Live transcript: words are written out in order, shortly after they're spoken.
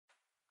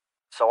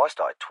So I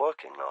started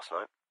twerking last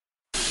night.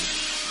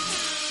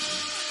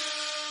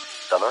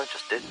 Dunno,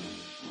 just did.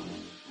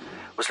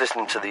 Was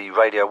listening to the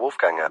Radio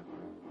Wolfgang app.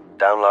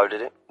 Downloaded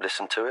it,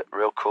 listened to it,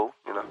 real cool,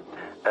 you know.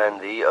 And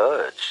the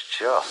urge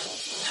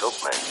just took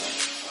me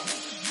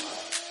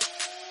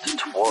to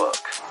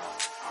twerk.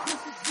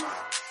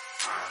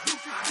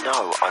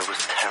 No, I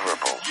was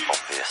terrible,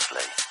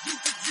 obviously.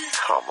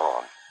 Come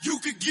on. You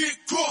could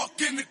get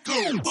caught in the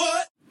club,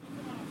 what?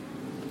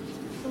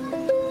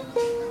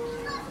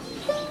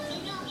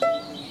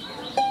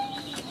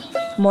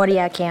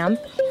 Moria Camp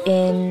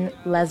in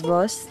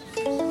Lesbos.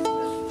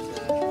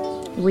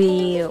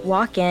 We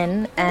walk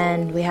in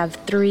and we have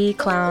 3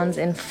 clowns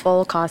in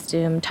full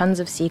costume, tons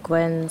of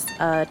sequins,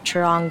 a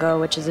charango,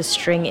 which is a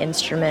string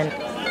instrument,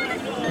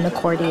 an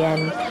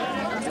accordion,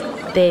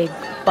 big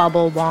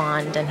bubble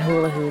wand, and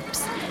hula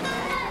hoops.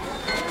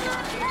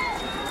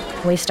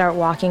 We start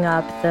walking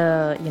up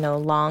the,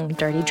 long,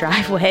 dirty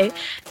driveway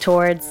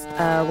towards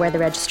where the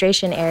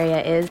registration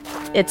area is.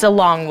 It's a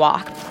long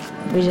walk.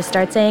 We just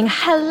start saying,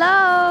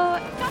 hello!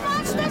 Come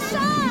watch the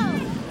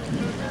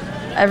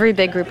show! Every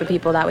big group of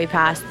people that we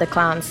pass, the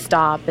clowns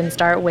stop and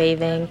start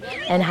waving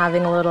and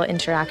having a little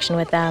interaction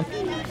with them.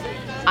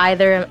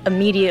 Either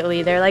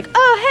immediately they're like,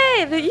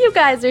 oh, hey, you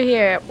guys are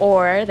here,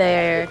 or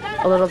they're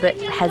a little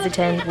bit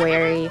hesitant,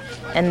 wary,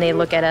 and they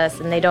look at us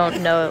and they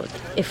don't know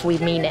if we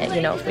mean it,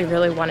 if we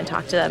really want to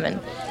talk to them. And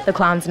the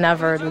clowns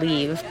never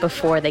leave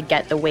before they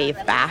get the wave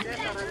back.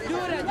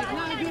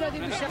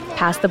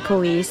 Past the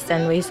police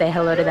and we say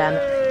hello to them.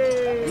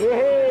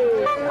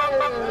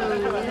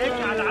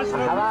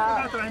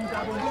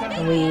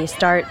 We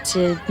start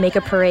to make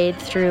a parade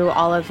through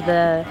all of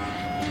the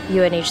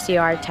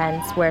UNHCR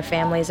tents where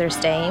families are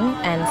staying,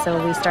 and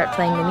so we start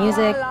playing the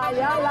music.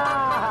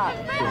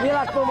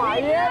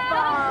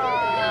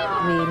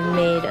 We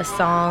made a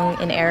song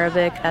in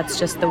Arabic that's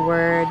just the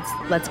words,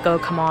 let's go,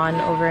 come on,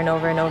 over and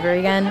over and over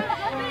again.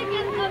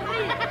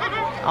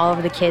 All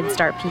of the kids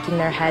start peeking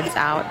their heads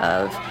out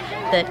of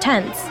the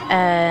tents,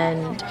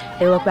 and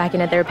they look back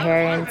in at their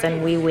parents,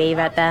 and we wave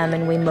at them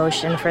and we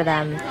motion for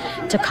them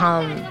to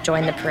come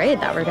join the parade,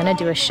 that we're gonna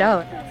do a show.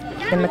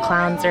 And the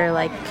clowns are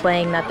like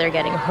playing that they're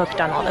getting hooked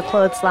on all the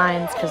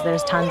clotheslines, because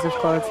there's tons of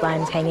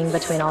clotheslines hanging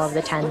between all of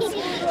the tents.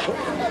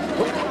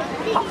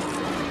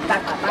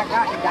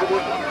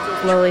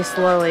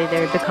 Slowly,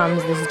 there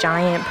becomes this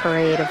giant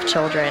parade of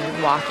children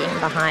walking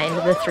behind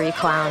the 3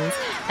 clowns.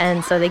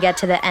 And so they get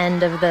to the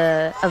end of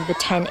the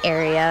tent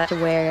area to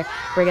where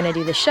we're going to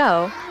do the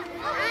show.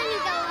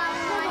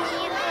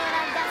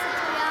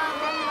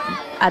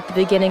 At the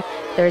beginning,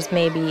 there's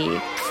maybe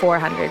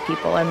 400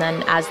 people. And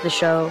then as the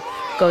show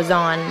goes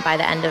on, by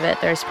the end of it,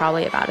 there's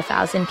probably about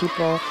 1,000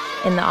 people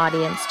in the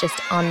audience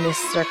just on this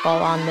circle,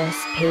 on this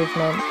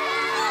pavement.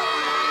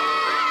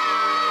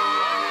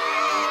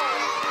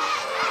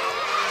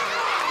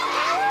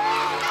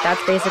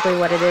 That's basically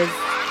what it is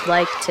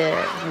like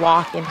to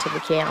walk into the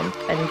camp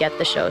and get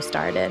the show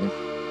started.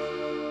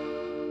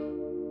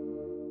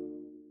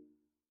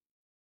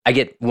 I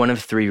get one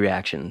of 3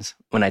 reactions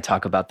when I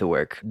talk about the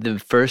work. The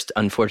first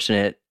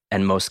unfortunate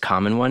and most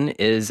common one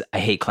is, I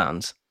hate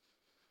clowns.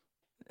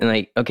 And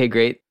like, okay,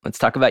 great. Let's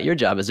talk about your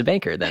job as a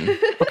banker then.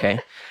 Okay.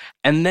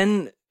 And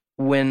then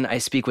when I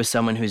speak with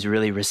someone who's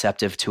really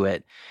receptive to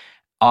it,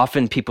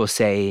 often people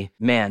say,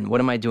 man,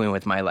 what am I doing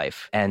with my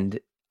life? And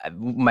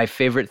my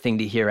favorite thing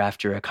to hear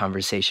after a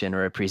conversation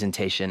or a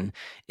presentation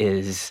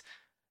is,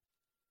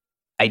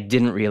 I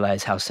didn't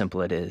realize how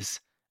simple it is.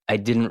 I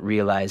didn't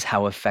realize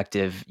how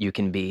effective you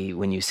can be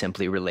when you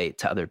simply relate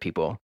to other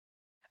people.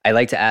 I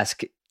like to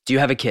ask, do you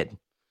have a kid?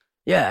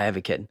 Yeah, I have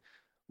a kid.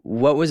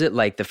 What was it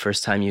like the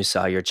first time you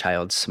saw your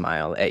child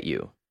smile at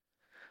you?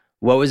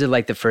 What was it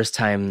like the first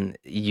time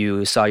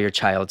you saw your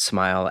child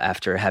smile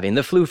after having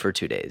the flu for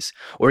 2 days,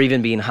 or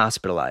even being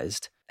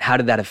hospitalized? How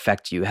did that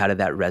affect you? How did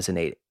that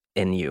resonate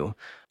in you?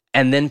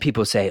 And then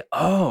people say,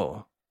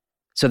 oh,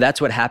 so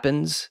that's what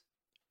happens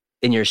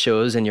in your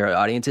shows and your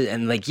audiences?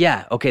 And like,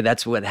 yeah, okay,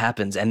 that's what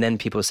happens. And then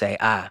people say,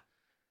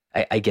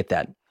 I get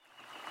that.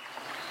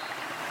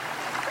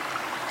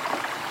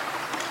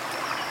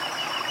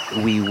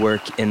 We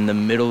work in the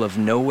middle of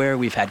nowhere.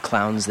 We've had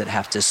clowns that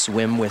have to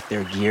swim with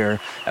their gear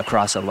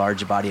across a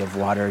large body of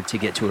water to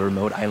get to a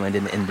remote island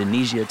in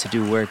Indonesia to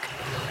do work.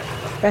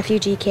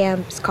 Refugee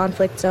camps,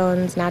 conflict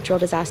zones, natural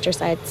disaster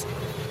sites.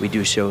 We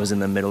do shows in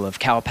the middle of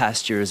cow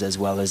pastures as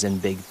well as in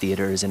big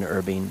theaters in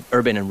urban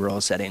and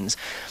rural settings.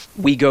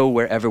 We go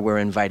wherever we're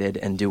invited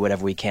and do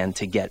whatever we can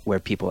to get where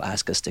people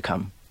ask us to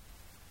come.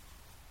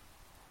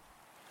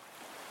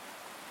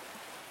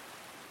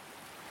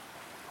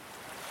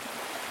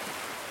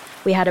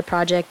 We had a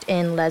project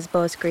in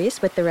Lesbos,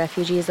 Greece, with the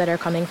refugees that are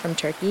coming from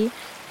Turkey.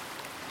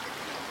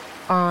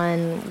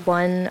 On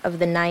one of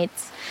the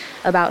nights,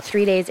 about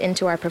 3 days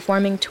into our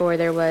performing tour,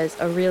 there was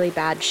a really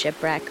bad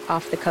shipwreck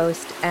off the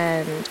coast,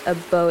 and a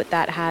boat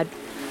that had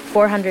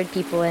 400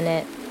 people in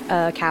it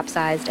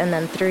capsized, and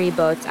then 3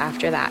 boats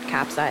after that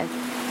capsized.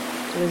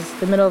 It was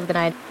the middle of the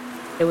night.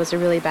 It was a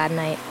really bad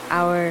night.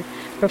 Our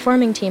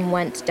performing team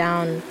went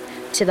down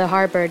to the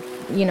harbor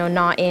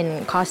not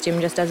in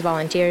costume, just as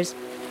volunteers.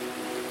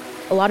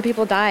 A lot of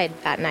people died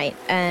that night,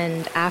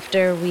 and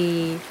after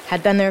we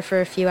had been there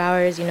for a few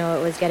hours, it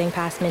was getting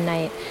past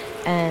midnight,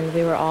 and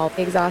we were all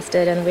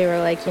exhausted, and we were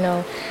like,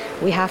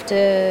 we have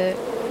to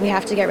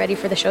get ready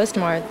for the shows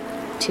tomorrow.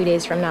 2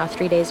 days from now,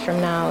 3 days from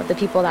now, the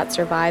people that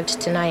survived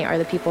tonight are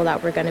the people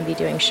that we're going to be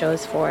doing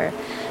shows for.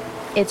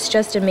 It's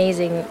just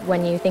amazing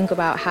when you think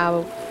about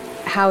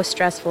how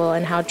stressful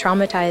and how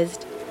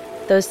traumatized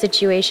those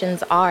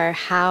situations are,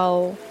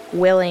 how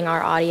willing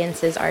our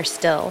audiences are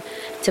still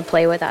to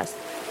play with us.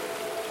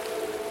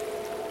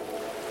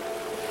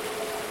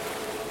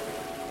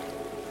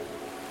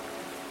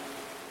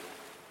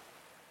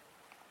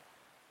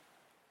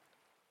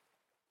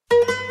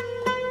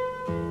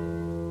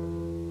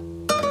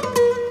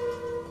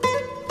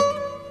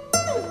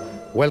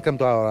 Welcome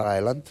to our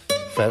island,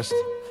 first.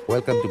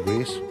 Welcome to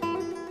Greece.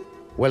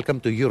 Welcome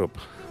to Europe.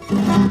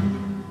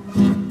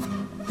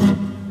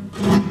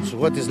 So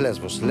what is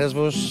Lesbos?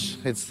 Lesbos,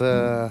 it's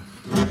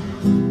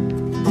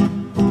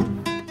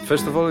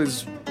First of all,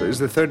 is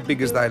the third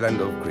biggest island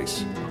of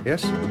Greece,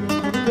 yes?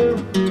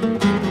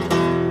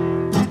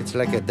 It's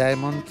like a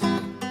diamond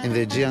in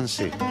the Aegean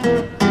Sea.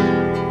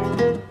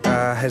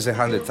 Has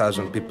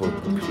 100,000 people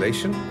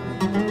population.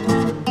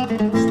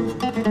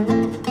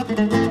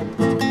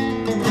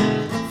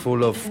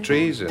 Full of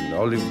trees and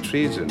olive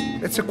trees, and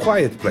it's a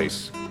quiet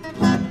place.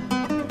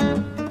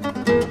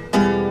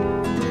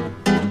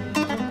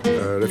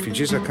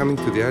 Refugees are coming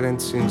to the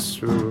island since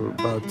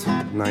about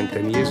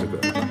 9-10 years ago.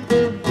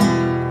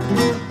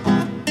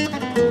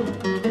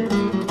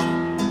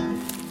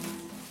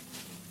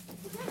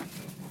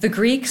 The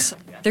Greeks,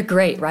 they're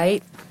great,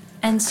 right?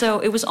 And so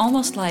it was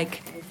almost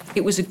like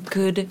it was a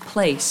good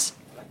place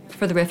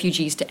for the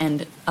refugees to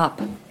end up.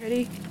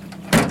 Ready?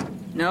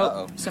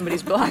 No,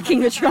 somebody's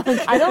blocking the trunk.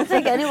 I don't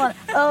think anyone...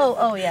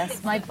 Oh,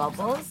 yes, my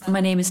bubbles.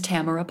 My name is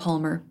Tamara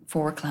Palmer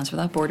for Clowns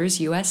Without Borders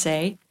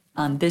USA.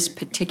 On this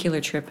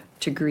particular trip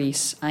to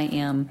Greece, I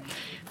am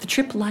the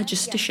trip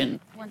logistician.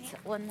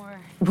 One more.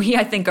 We,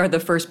 I think, are the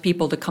first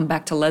people to come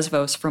back to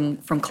Lesbos from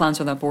Clowns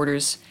Without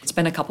Borders. It's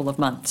been a couple of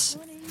months.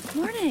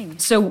 Morning.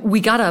 So we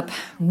got up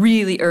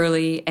really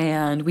early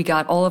and we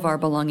got all of our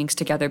belongings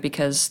together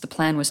because the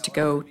plan was to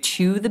go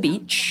to the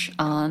beach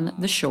on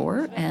the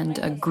shore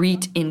and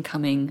greet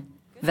incoming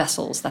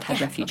vessels that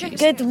had refugees.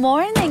 Good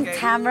morning,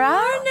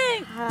 Tamara.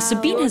 Morning.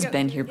 Sabine has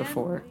been here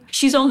before.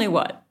 She's only,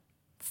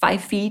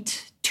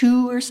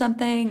 5'2" or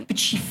something? But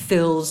she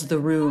fills the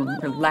room.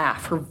 Her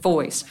laugh, her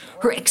voice,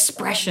 her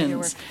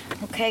expressions.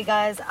 Okay,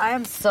 guys, I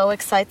am so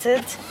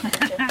excited.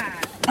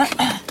 Yeah.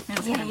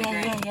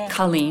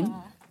 Colleen.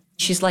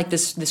 She's like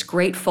this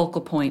great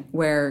focal point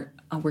where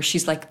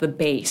she's like the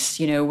base,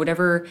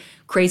 whatever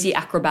crazy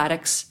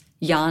acrobatics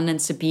Jan and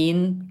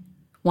Sabine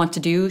want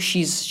to do,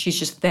 she's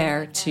just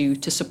there to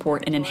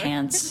support and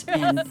enhance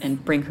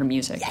and bring her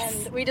music.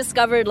 Yes. We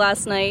discovered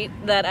last night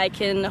that I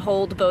can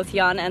hold both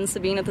Jan and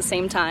Sabine at the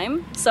same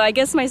time. So I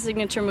guess my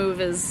signature move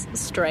is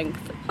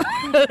strength.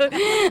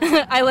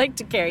 I like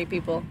to carry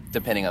people.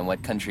 Depending on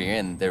what country you're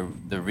in, the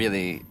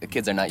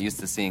kids are not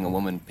used to seeing a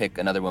woman pick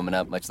another woman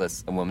up, much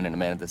less a woman and a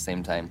man at the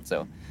same time.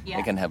 So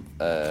it can have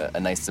a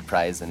nice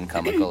surprise and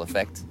comical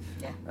effect.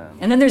 Yeah.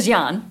 And then there's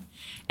Jan.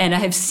 And I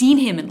have seen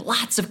him in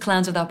lots of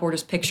Clowns Without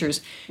Borders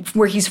pictures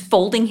where he's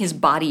folding his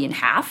body in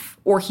half,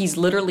 or he's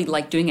literally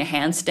like doing a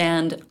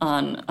handstand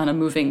on a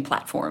moving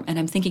platform. And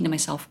I'm thinking to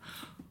myself,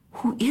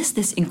 who is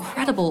this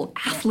incredible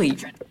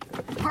athlete?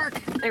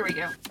 Park. There we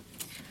go.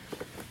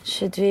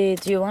 Do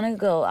you want to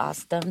go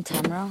ask them,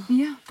 Tamara?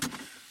 Yeah.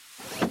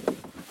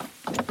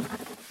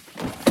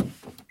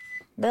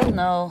 They'll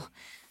know.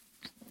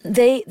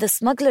 The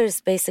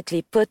smugglers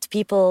basically put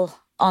people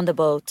on the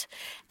boat,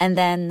 and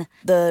then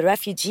the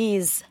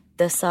refugees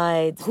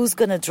decide who's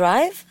going to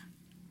drive,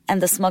 and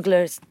the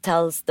smuggler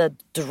tells the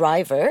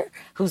driver,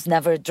 who's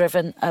never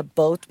driven a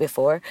boat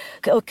before,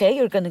 okay,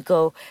 you're going to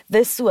go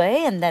this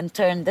way and then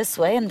turn this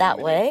way and that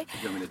way,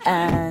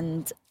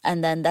 and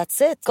then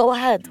that's it. Go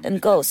ahead and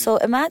go. So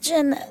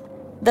imagine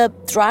the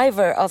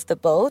driver of the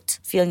boat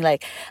feeling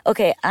like,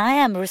 okay, I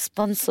am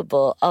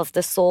responsible of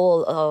the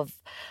soul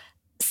of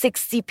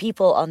 60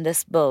 people on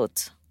this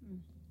boat.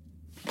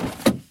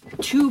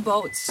 2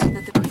 boats.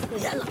 It's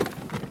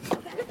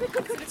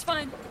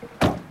fine.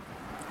 All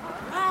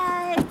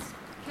right.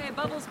 Okay,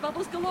 bubbles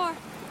galore.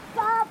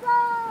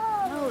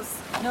 Bubbles!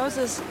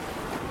 Noses.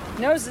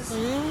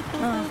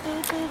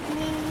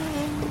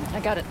 I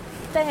got it.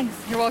 Thanks.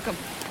 You're welcome.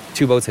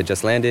 2 boats had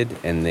just landed,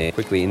 and they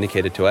quickly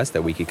indicated to us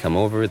that we could come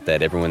over,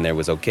 that everyone there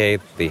was okay.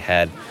 They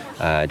had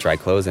dry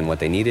clothes and what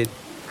they needed.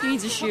 He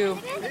needs a shoe.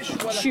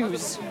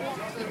 Shoes.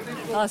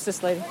 I'll ask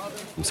this lady.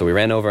 So we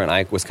ran over, and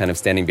I was kind of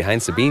standing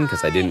behind Sabine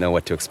because I didn't know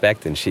what to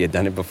expect, and she had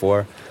done it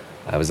before.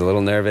 I was a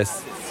little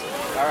nervous.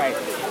 All right.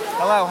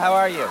 Hello, how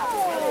are you?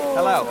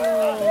 Hello.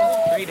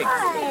 Greetings.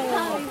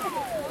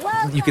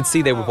 You could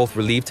see they were both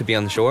relieved to be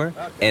on the shore,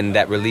 and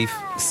that relief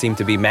seemed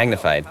to be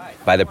magnified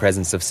by the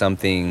presence of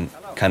something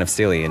kind of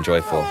silly and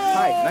joyful.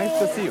 Hi, nice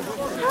to see you.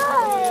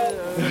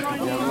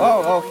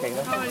 Oh, okay.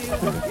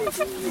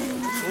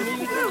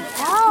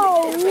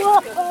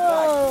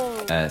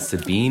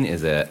 Sabine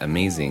is an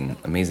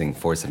amazing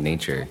force of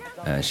nature.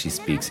 She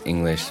speaks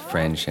English,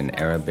 French, and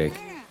Arabic.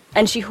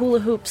 And she hula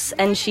hoops,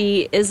 and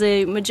she is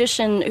a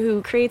magician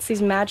who creates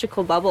these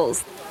magical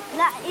bubbles.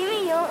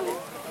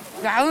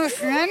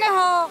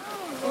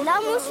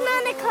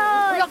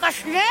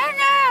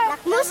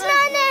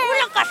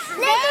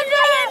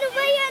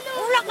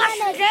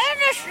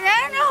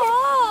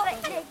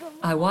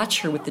 I watch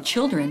her with the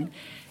children,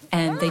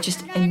 and they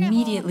just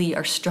immediately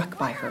are struck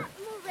by her.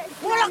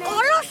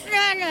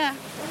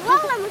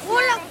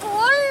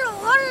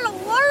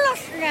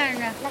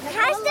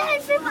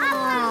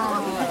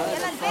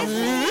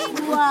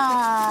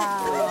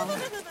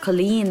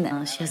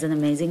 Colleen, she has an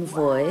amazing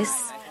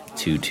voice.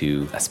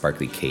 Tutu, a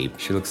sparkly cape.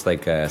 She looks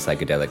like a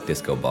psychedelic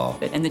disco ball.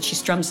 And then she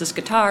strums this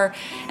guitar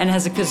and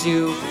has a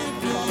kazoo.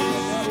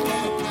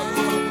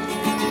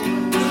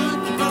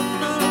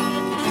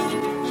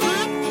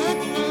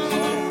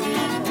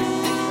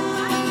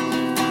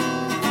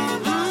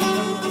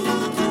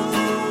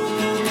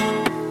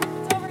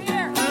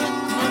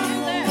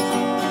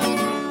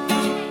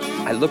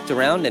 I looked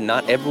around and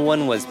not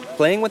everyone was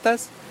playing with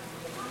us,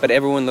 but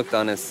everyone looked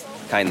on us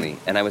kindly,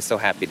 and I was so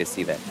happy to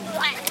see that.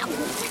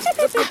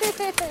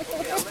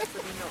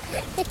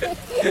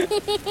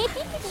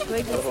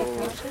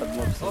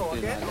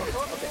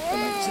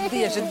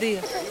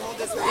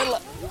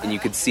 And you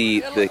could see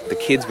the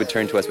kids would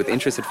turn to us with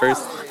interest at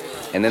first,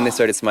 and then they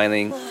started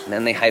smiling, and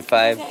then they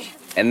high-fived,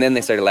 and then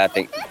they started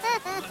laughing,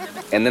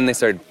 and then they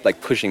started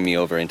like pushing me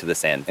over into the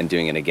sand and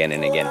doing it again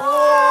and again.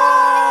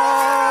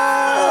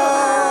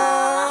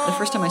 The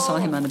first time I saw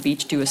him on the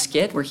beach do a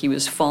skit where he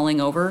was falling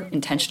over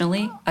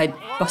intentionally, I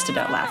busted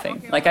out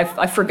laughing. Like,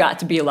 I forgot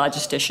to be a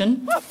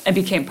logistician and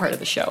became part of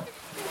the show.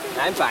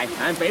 I'm fine.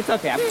 It's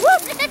okay.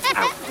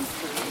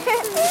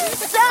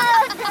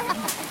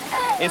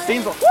 It's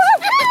simple.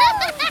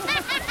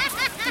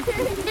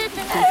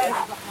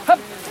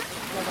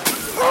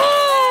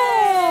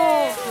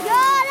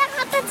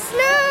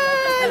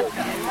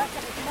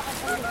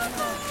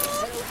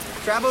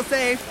 Travel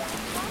safe.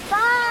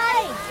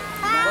 Bye.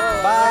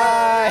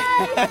 Bye.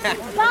 Bye.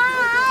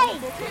 Bye.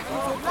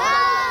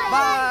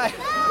 Bye.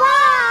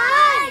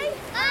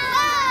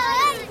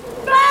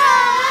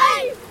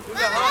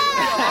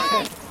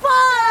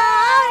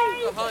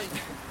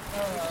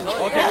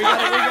 Okay, we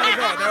gotta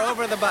go. They're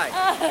over the bike.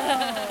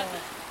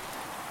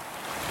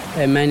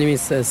 My name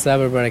is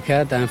Saber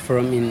Barakat. I'm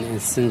from in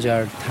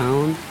Sinjar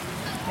town,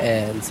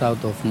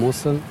 south of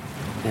Mosul,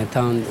 a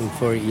town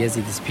for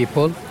Yazidis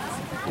people.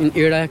 In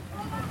Iraq,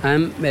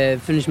 I'm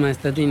finished my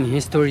study in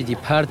history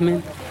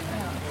department,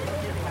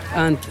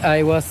 and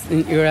I was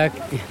in Iraq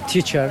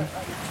teacher.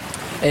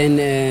 In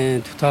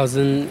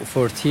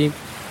 2014,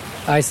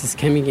 ISIS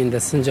coming in the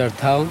Sinjar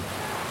town,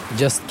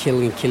 just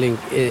killing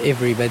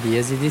everybody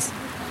Yazidis.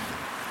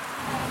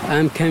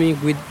 I'm coming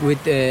with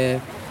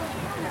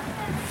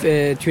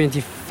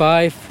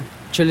 25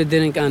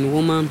 children and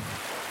women.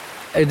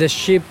 The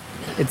ship,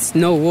 it's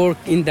no work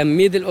in the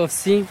middle of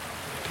sea.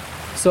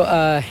 So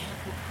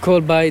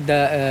called by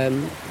the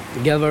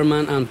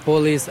government and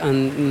police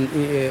and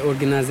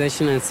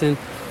organization and sent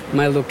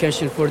my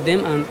location for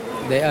them, and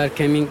they are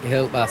coming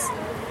help us.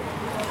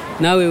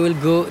 Now we will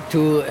go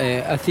to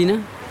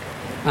Athena,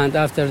 and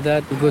after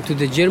that we go to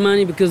the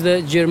Germany, because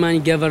the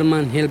German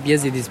government help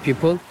Yazidis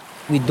people.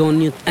 We don't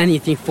need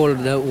anything for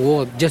the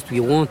world, just we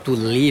want to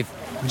live,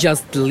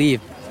 just live,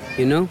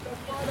 you know?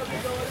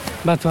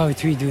 But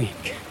what are we doing?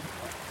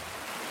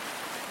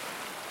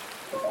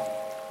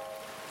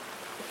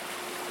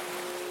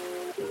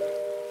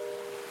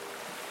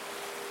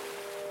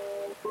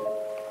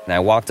 And I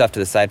walked off to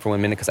the side for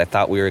 1 minute because I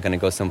thought we were going to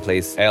go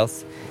someplace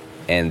else.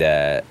 And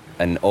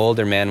an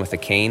older man with a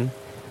cane,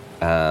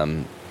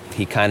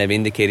 he kind of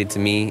indicated to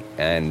me,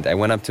 and I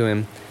went up to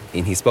him,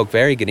 and he spoke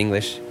very good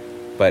English,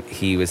 but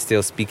he was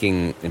still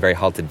speaking in a very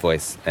halted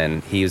voice.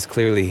 And he was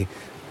clearly,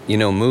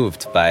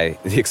 moved by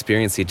the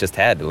experience he just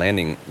had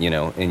landing,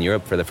 in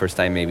Europe for the first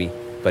time maybe.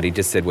 But he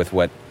just said with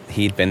what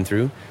he'd been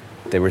through,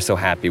 they were so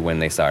happy when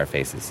they saw our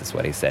faces, is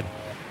what he said.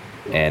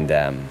 And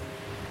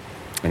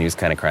he was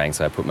kind of crying,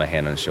 so I put my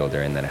hand on his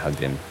shoulder and then I hugged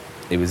him.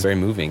 It was very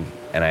moving,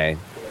 and I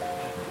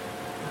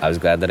was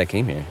glad that I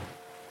came here.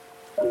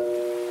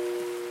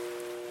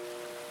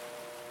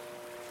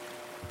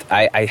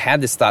 I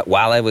had this thought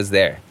while I was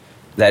there,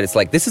 that it's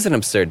like, this is an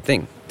absurd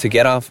thing, to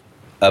get off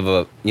of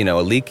a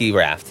leaky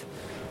raft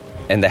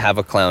and to have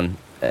a clown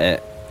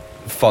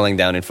falling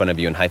down in front of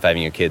you and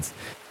high-fiving your kids.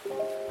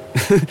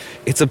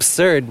 It's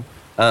absurd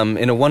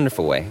in a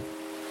wonderful way.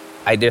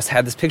 I just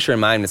had this picture in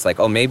mind. It's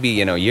like, oh, maybe,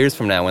 years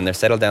from now when they're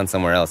settled down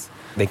somewhere else,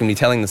 they can be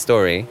telling the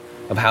story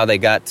of how they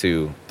got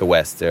to the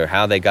West or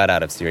how they got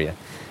out of Syria.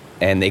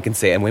 And they can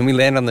say, and when we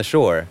land on the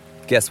shore,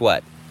 guess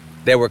what?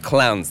 There were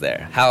clowns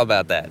there. How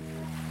about that?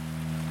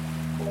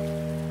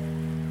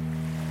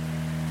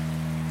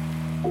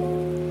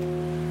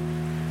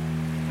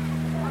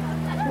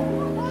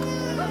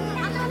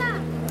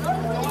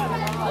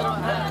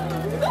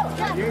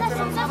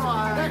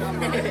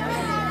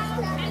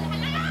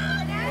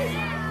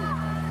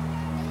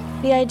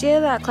 The idea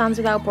that Clowns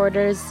Without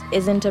Borders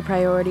isn't a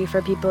priority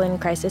for people in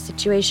crisis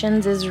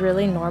situations is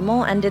really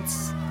normal, and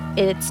it's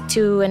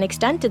to an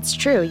extent, it's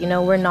true. You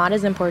know, we're not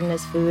as important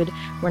as food,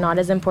 we're not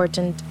as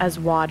important as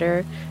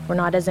water, we're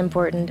not as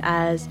important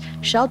as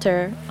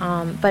shelter,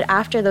 but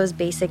after those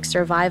basic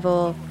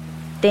survival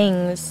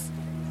things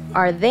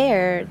are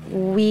there,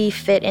 we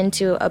fit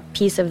into a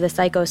piece of the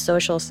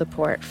psychosocial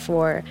support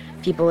for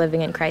people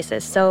living in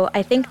crisis. So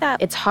I think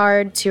that it's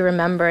hard to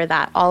remember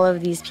that all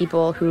of these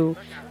people who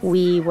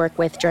we work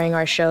with during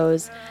our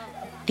shows,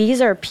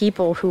 these are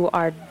people who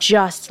are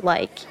just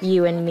like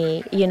you and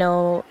me. You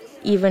know,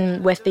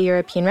 even with the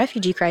European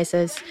refugee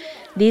crisis,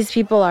 these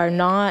people are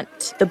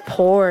not the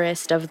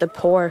poorest of the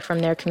poor from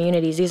their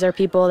communities. These are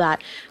people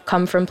that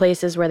come from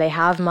places where they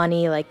have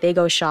money, like they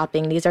go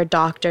shopping. These are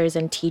doctors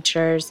and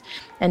teachers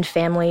and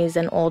families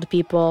and old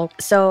people.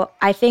 So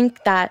I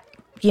think that,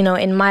 you know,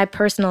 in my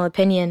personal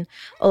opinion,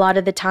 a lot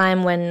of the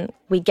time when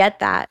we get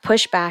that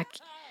pushback,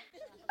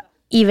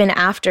 even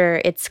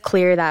after it's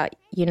clear that,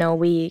 you know,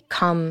 we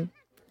come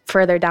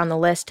further down the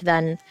list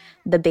than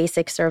the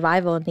basic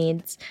survival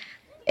needs,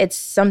 it's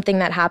something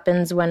that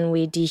happens when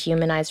we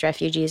dehumanize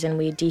refugees and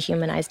we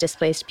dehumanize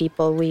displaced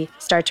people. We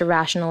start to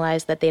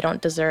rationalize that they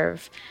don't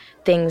deserve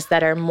things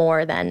that are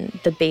more than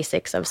the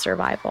basics of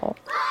survival.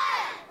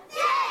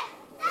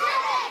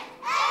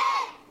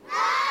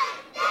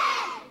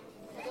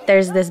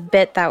 There's this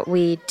bit that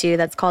we do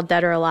that's called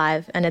Dead or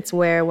Alive, and it's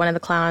where one of the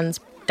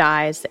clowns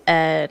dies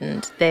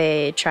and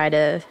they try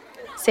to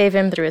save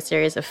him through a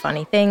series of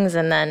funny things,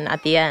 and then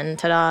at the end,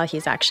 ta-da,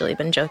 he's actually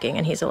been joking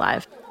and he's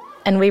alive.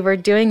 And we were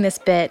doing this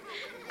bit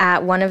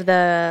at one of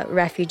the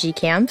refugee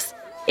camps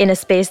in a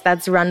space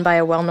that's run by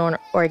a well-known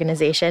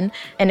organization.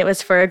 And it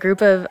was for a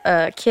group of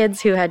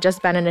kids who had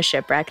just been in a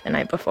shipwreck the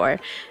night before.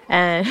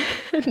 And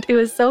it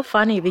was so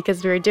funny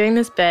because we were doing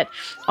this bit.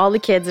 All the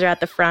kids are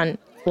at the front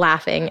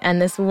laughing.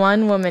 And this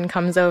one woman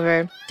comes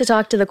over to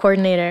talk to the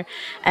coordinator.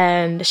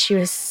 And she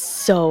was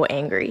so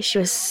angry. She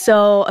was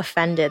so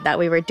offended that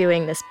we were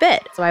doing this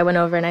bit. So I went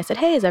over and I said,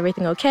 hey, is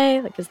everything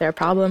okay? Like, is there a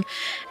problem?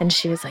 And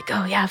she was like,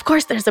 oh yeah, of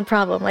course there's a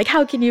problem. Like,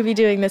 how can you be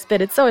doing this bit?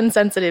 It's so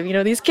insensitive. You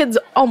know, these kids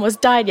almost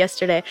died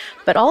yesterday.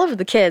 But all of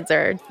the kids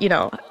are, you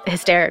know,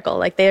 hysterical.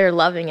 Like, they are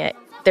loving it.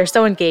 They're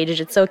so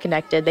engaged. It's so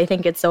connected. They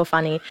think it's so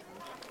funny.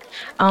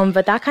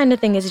 But that kind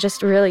of thing is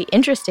just really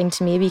interesting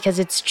to me because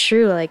it's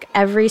true. Like,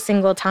 every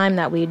single time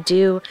that we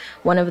do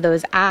one of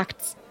those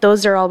acts,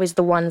 those are always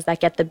the ones that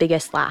get the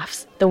biggest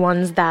laughs, the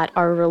ones that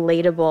are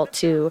relatable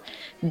to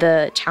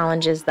the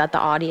challenges that the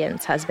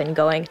audience has been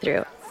going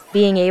through.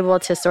 Being able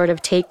to sort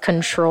of take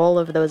control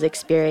of those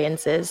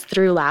experiences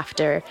through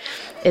laughter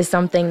is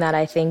something that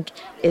I think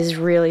is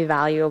really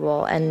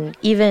valuable. And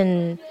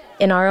even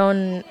in our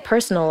own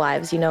personal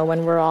lives, you know,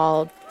 when we're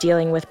all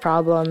dealing with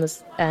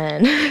problems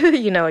and,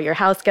 you know, your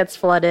house gets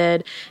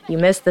flooded, you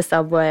miss the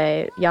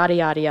subway, yada,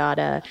 yada,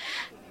 yada.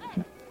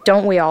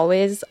 Don't we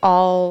always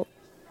all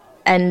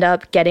end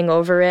up getting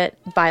over it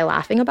by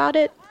laughing about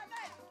it?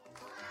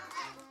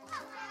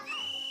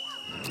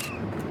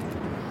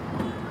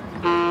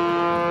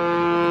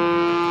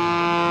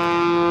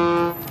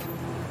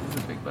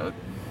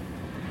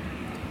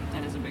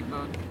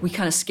 We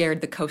kind of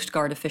scared the Coast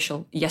Guard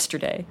official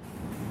yesterday.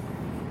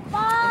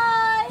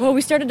 Bye! Well,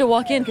 we started to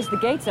walk in because the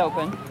gate's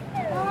open.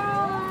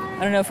 I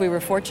don't know if we were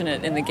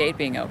fortunate in the gate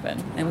being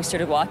open. And we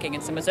started walking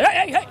and someone said,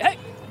 hey, hey, hey, hey!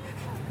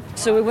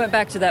 So we went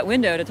back to that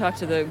window to talk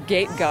to the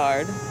gate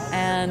guard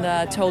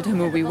and told him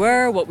who we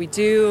were, what we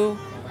do,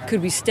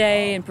 could we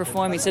stay and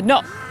perform. He said,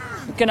 no,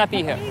 you cannot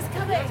be here. Please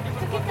come in.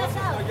 Kick us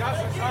out.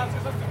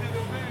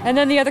 And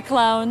then the other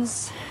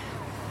clowns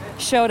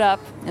showed up,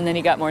 and then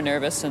he got more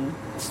nervous and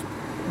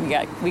we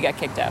got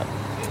kicked out.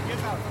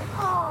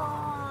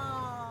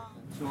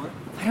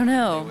 I don't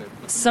know.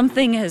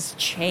 Something has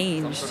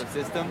changed.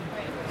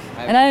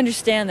 And I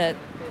understand that,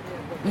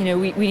 you know,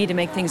 we need to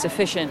make things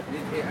efficient.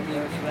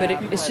 But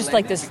it's just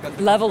like this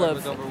level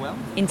of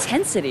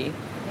intensity.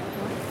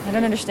 I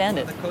don't understand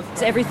it.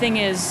 Everything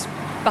is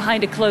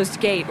behind a closed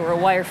gate or a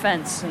wire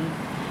fence, and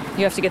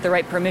you have to get the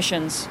right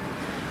permissions.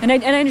 And I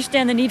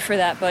understand the need for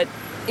that, but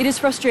it is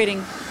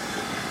frustrating.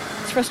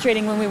 It's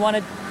frustrating when we want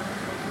to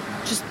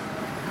just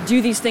do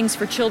these things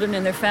for children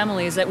and their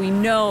families that we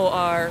know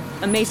are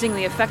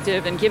amazingly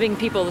effective and giving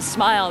people the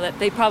smile that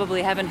they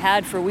probably haven't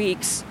had for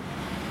weeks.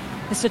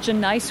 It's such a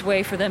nice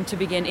way for them to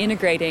begin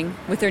integrating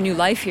with their new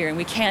life here, and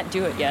we can't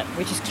do it yet.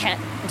 We just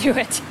can't do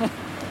it.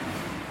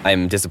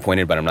 I'm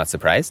disappointed, but I'm not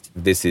surprised.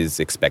 This is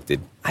expected.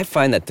 I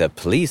find that the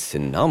police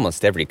in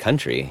almost every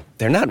country,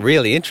 they're not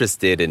really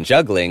interested in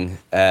juggling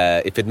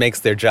if it makes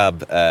their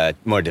job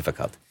more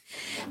difficult.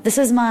 This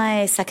is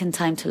my second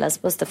time to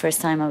Lesbos. The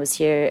first time I was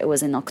here, it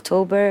was in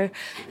October.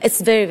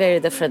 It's very, very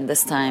different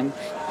this time.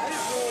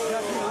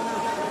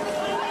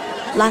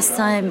 Last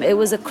time, it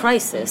was a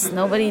crisis.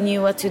 Nobody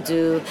knew what to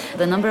do.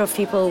 The number of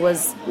people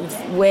was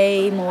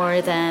way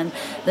more than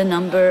the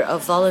number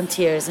of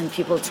volunteers and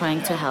people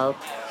trying to help.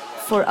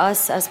 For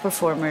us as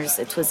performers,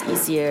 it was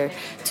easier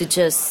to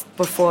just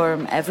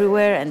perform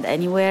everywhere and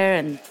anywhere.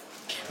 And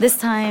this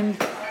time,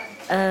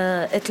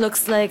 It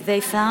looks like they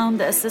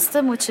found a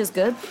system which is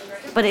good,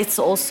 but it's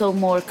also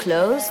more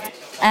closed,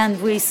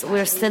 and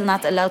we're still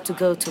not allowed to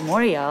go to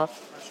Moria.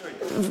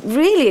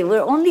 Really,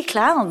 we're only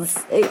clowns.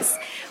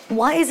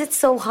 Why is it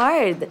so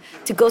hard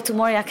to go to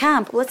Moria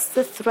camp? What's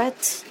the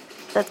threat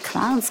that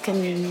clowns can...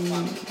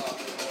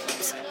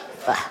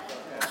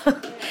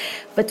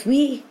 But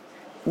we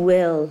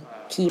will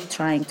keep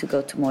trying to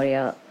go to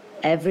Moria.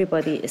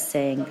 Everybody is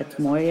saying that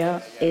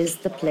Moria is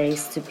the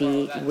place to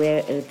be,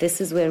 where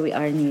this is where we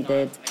are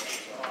needed,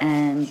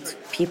 and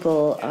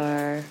people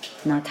are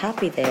not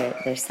happy there.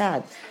 They're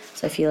sad.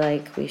 So I feel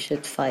like we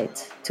should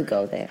fight to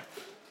go there.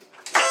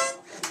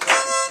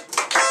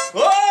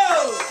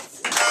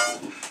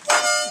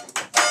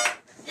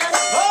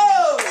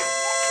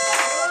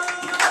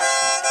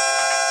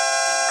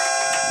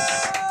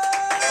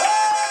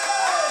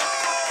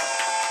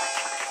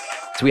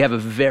 So we have a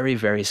very,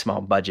 very small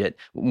budget.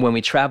 When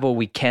we travel,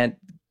 we can't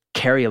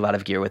carry a lot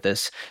of gear with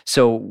us.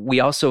 So we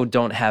also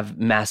don't have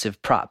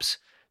massive props.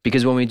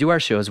 Because when we do our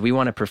shows, we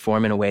want to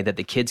perform in a way that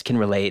the kids can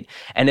relate.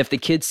 And if the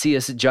kids see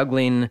us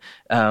juggling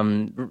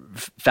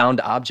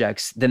found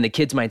objects, then the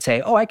kids might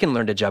say, oh, I can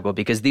learn to juggle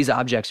because these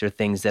objects are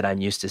things that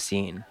I'm used to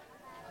seeing.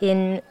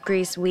 In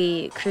Greece,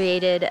 we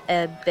created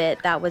a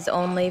bit that was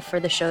only for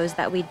the shows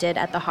that we did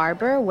at the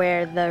harbor,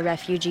 where the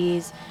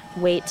refugees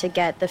wait to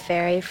get the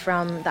ferry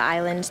from the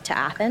island to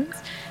Athens.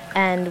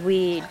 And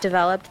we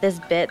developed this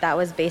bit that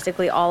was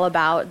basically all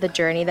about the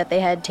journey that they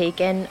had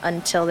taken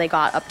until they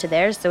got up to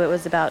there. So it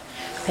was about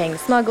paying the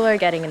smuggler,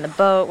 getting in the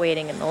boat,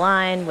 waiting in the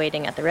line,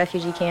 waiting at the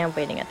refugee camp,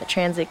 waiting at the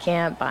transit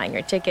camp, buying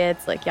your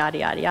tickets, like yada,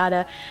 yada,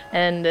 yada.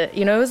 And, it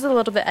was a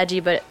little bit edgy,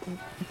 but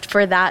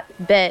for that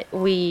bit,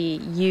 we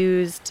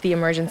used the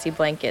emergency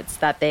blankets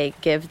that they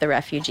give the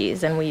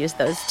refugees, and we used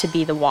those to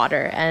be the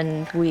water.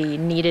 And we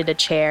needed a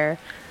chair,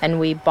 and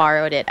we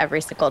borrowed it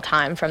every single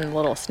time from the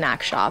little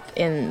snack shop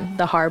in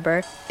the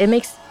harbor. It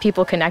makes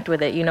people connect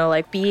with it,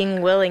 like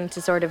being willing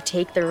to sort of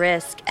take the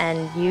risk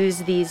and use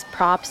these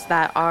props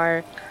that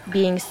are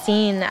being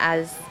seen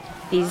as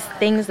these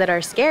things that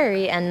are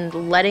scary,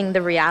 and letting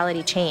the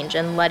reality change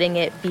and letting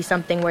it be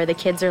something where the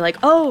kids are like,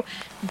 oh,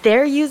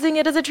 they're using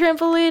it as a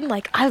trampoline?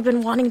 Like, I've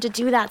been wanting to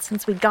do that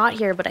since we got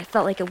here, but I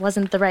felt like it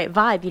wasn't the right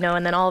vibe,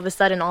 and then all of a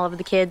sudden all of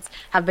the kids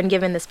have been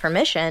given this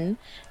permission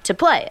to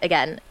play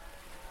again.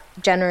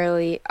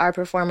 Generally, our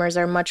performers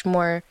are much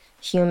more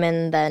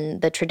human than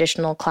the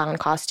traditional clown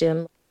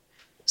costume.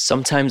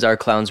 Sometimes our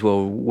clowns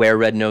will wear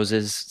red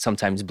noses,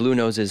 sometimes blue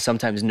noses,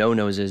 sometimes no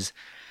noses.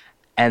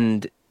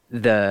 And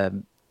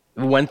the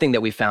one thing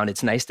that we found,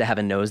 it's nice to have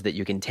a nose that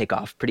you can take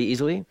off pretty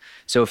easily.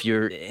 So if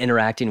you're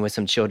interacting with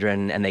some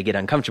children and they get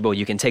uncomfortable,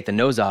 you can take the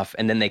nose off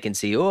and then they can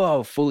see,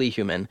 oh, fully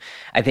human.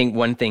 I think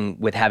one thing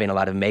with having a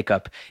lot of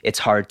makeup, it's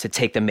hard to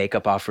take the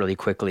makeup off really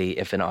quickly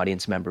if an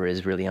audience member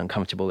is really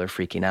uncomfortable or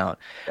freaking out.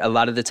 A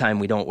lot of the time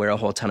we don't wear a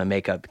whole ton of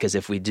makeup, because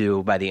if we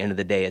do, by the end of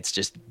the day, it's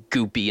just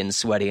goopy and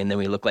sweaty, and then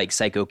we look like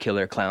psycho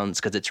killer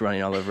clowns because it's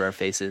running all over our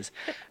faces.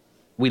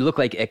 We look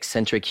like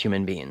eccentric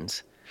human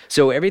beings.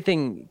 So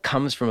everything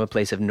comes from a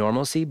place of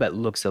normalcy, but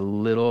looks a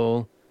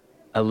little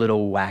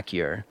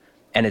wackier.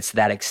 And it's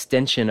that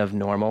extension of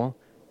normal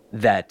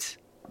that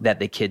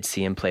the kids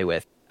see and play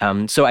with.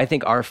 So I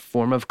think our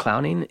form of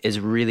clowning is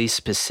really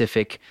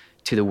specific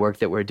to the work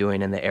that we're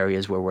doing and the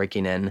areas we're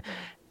working in.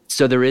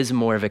 So there is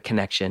more of a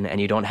connection,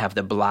 and you don't have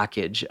the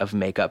blockage of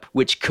makeup,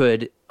 which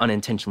could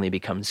unintentionally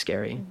become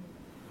scary.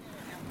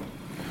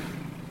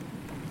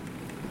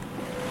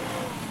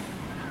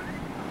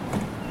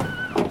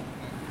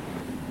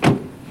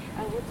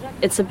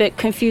 It's a bit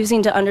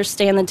confusing to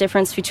understand the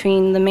difference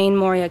between the main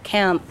Moria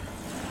camp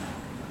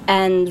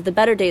and the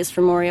Better Days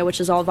for Moria, which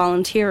is all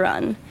volunteer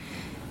run.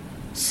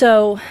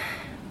 So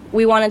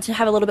we wanted to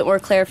have a little bit more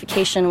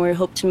clarification. We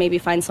hope to maybe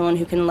find someone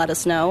who can let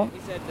us know. We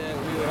said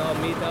that we would all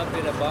meet up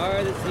in a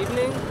bar this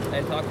evening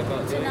and talk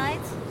about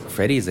tonight.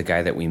 Freddie is a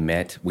guy that we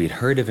met. We'd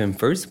heard of him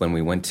first when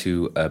we went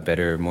to a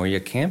Better Moria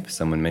camp.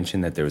 Someone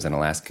mentioned that there was an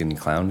Alaskan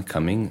clown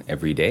coming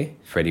every day.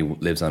 Freddie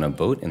lives on a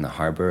boat in the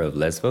harbor of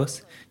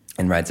Lesbos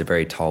and rides a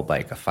very tall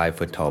bike, a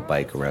 5-foot-tall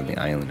bike around the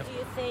island.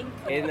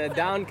 In the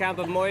down camp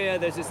of Moria,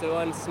 there's just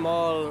one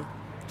small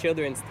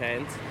children's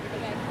tent.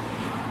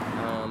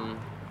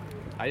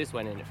 I just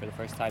went in it for the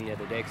first time the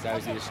other day because I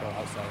was doing the show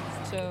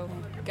outside. So,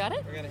 got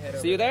it?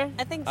 See you there?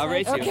 I think so. I'll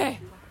race you. Okay.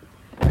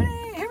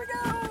 Hey, here we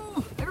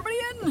go! Everybody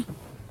in!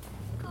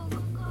 Go, go,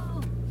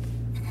 go.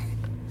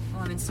 Oh,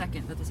 I'm in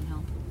second. That doesn't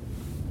help.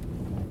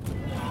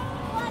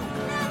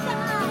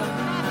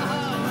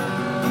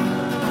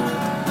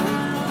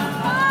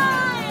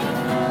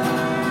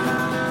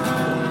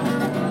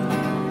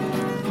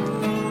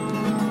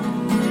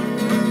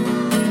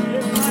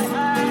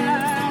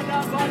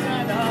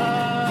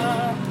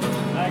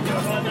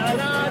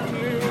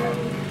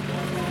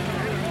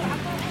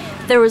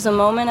 There was a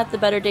moment at the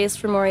Better Days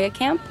for Moria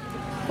camp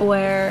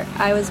where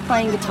I was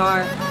playing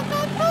guitar.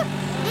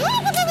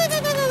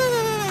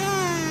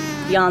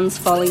 Jan's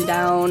falling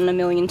down a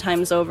million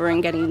times over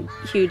and getting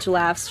huge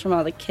laughs from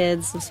all the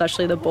kids,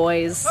 especially the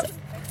boys.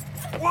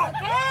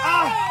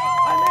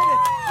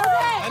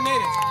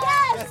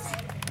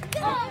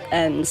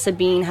 and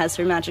Sabine has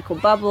her magical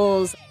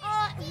bubbles.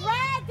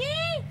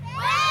 Ready?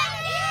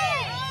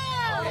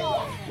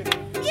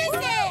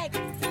 Music!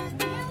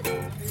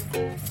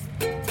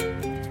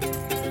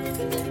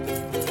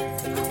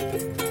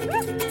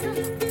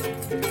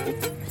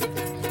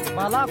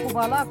 Balaku.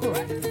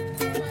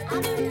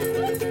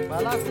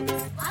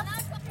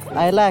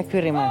 I like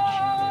very much.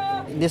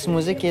 This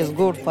music is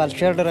good for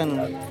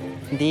children.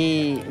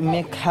 They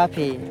make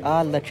happy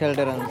all the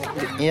children.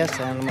 Yes,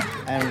 and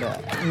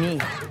me.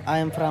 I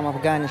am from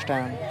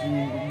Afghanistan.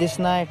 This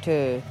night,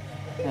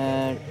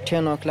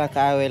 10 o'clock,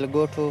 I will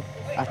go to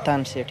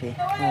Atan city.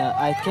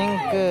 I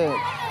think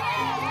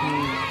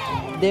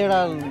there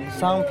are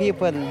some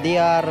people, they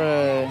are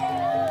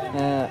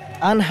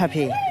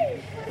unhappy.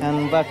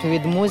 But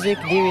with music,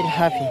 they will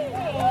happy.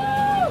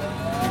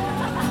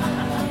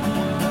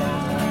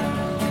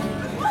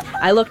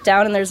 I look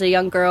down and there's a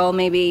young girl,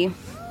 maybe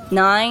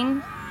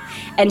 9,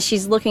 and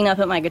she's looking up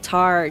at my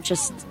guitar,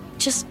 just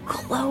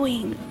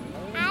glowing.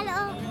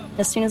 Hello.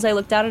 As soon as I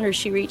look down at her,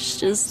 she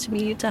reaches to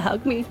me to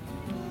hug me.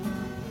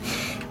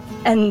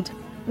 And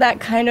that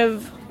kind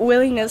of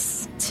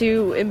willingness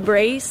to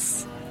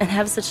embrace and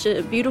have such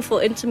a beautiful,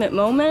 intimate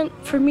moment,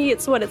 for me,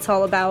 it's what it's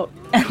all about.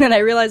 And then I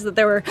realized that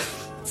there were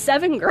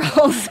 7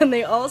 girls, and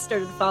they all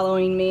started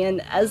following me.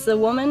 And as a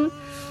woman,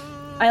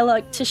 I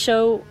like to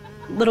show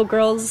little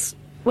girls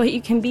what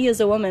you can be as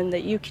a woman,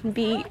 that you can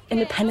be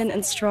independent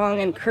and strong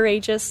and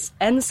courageous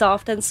and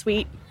soft and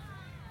sweet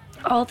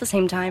all at the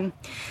same time.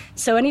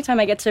 So anytime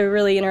I get to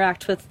really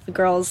interact with the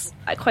girls,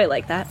 I quite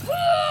like that.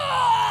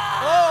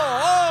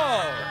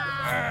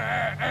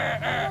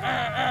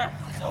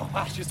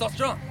 Oh, she's so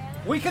strong.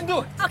 We can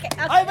do it. Okay.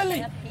 I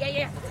believe.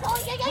 Yeah. Oh,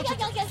 yeah.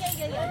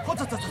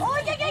 Oh,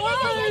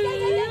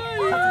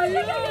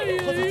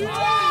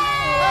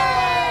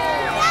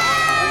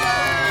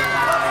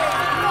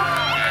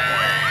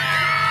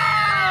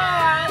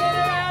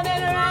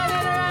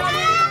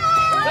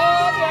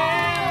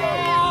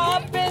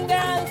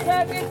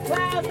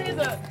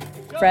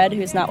 Fred,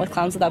 who's not with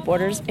Clowns Without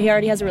Borders, he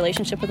already has a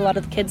relationship with a lot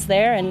of the kids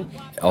there. And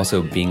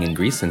also, being in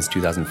Greece since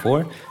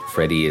 2004,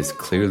 Freddie has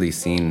clearly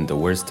seen the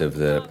worst of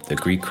the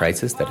Greek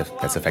crisis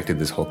that's affected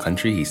this whole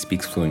country. He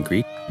speaks fluent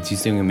Greek.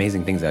 He's doing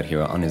amazing things out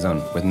here on his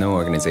own with no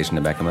organization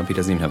to back him up. He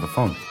doesn't even have a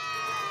phone.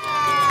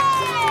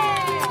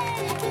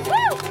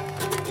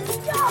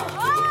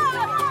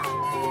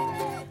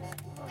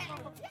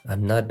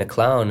 I'm not a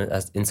clown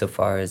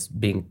insofar as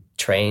being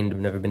trained. I've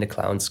never been to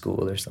clown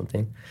school or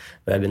something.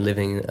 But I've been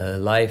living a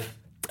life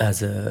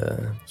as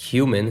a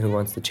human who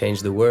wants to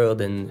change the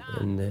world, and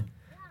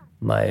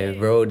my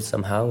road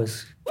somehow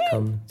has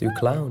come through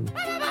clown.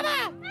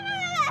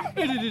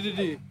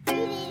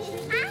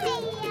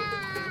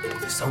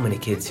 There's so many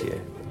kids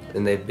here,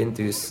 and they've been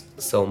through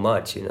so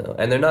much, you know.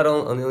 And they're not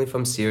only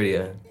from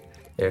Syria.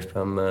 They're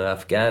from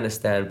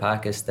Afghanistan,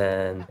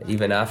 Pakistan,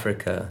 even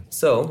Africa.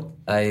 So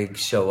I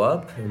show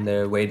up and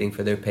they're waiting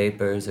for their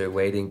papers or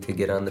waiting to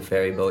get on the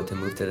ferry boat to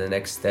move to the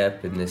next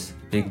step in this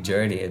big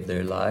journey of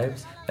their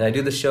lives. And I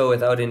do the show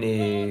without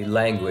any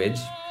language.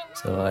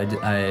 So I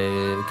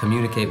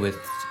communicate with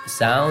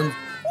sound.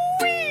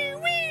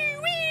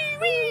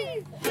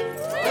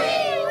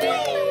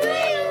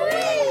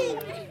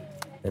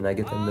 And I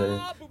get them to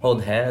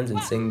hold hands and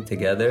sing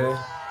together.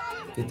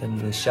 Get them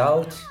to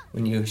shout.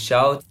 When you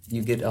shout,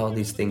 you get all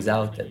these things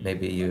out that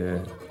maybe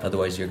you're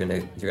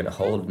gonna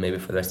hold maybe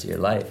for the rest of your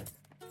life.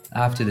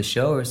 After the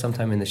show or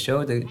sometime in the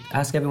show, they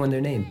ask everyone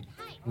their name.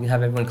 You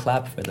have everyone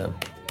clap for them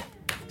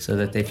so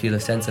that they feel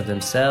a sense of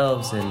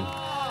themselves. And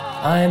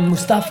I'm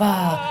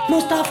Mustafa.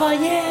 Mustafa,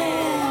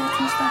 yeah,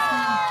 Mustafa.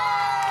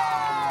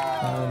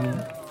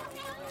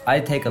 I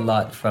take a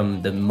lot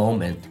from the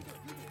moment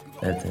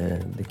that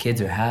the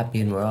kids are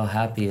happy and we're all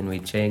happy, and we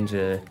change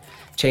the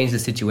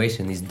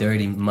situation, these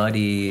dirty,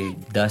 muddy,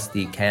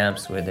 dusty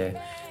camps where they're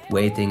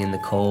waiting in the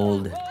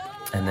cold,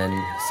 and then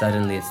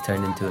suddenly it's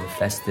turned into a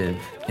festive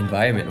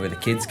environment where the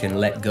kids can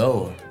let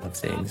go of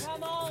things.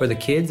 For the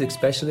kids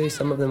especially,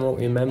 some of them won't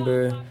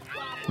remember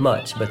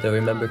much, but they'll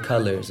remember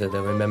colors or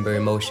they'll remember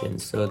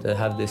emotions. So they'll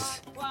have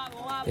this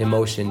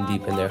emotion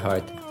deep in their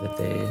heart that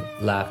they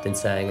laughed and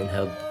sang and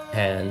held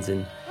hands,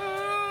 and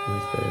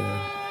with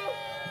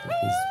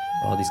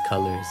all these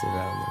colors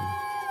around them.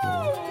 You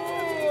know?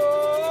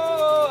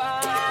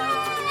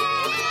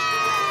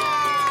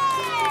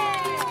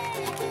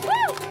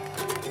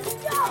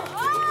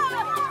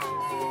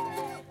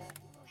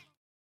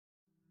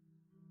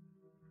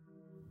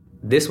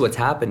 What's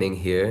happening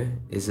here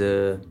is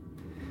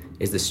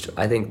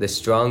I think the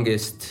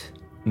strongest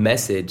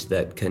message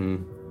that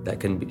can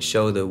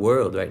show the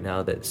world right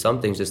now that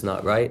something's just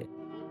not right.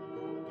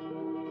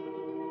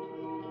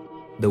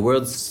 The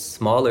world's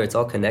smaller, it's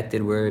all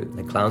connected. We're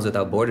like Clowns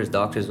Without Borders,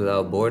 Doctors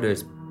Without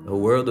Borders, a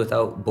world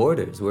without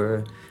borders.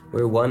 We're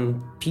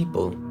one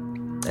people,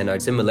 and our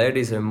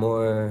similarities are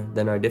more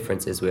than our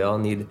differences. We all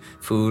need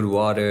food,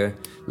 water,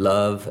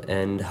 love,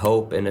 and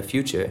hope, and a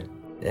future.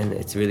 And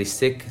it's really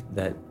sick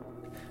that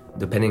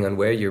depending on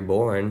where you're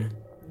born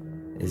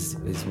is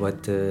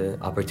what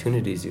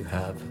opportunities you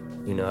have.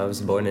 You know, I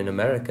was born in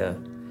America.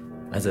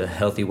 As a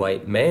healthy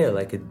white male,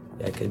 I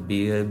could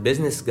be a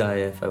business guy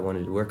if I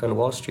wanted to work on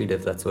Wall Street,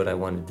 if that's what I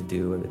wanted to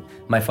do. And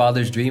my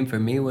father's dream for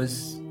me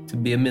was to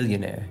be a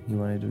millionaire. He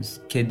wanted his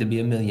kid to be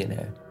a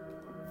millionaire,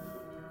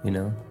 you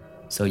know?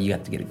 So you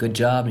have to get a good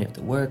job, and you have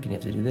to work, and you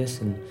have to do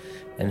this,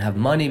 and have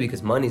money,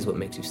 because money is what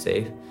makes you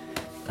safe.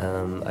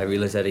 I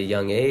realized at a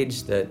young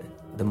age that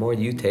the more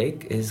you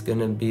take is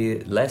gonna be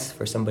less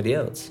for somebody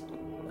else.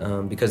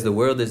 Because the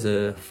world is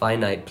a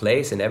finite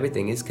place and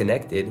everything is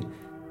connected.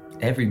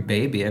 Every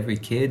baby, every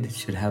kid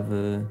should have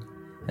a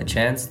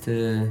chance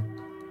to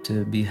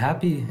be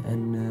happy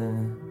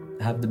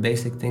and have the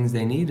basic things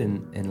they need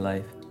in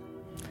life.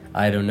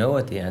 I don't know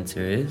what the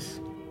answer is.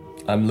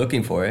 I'm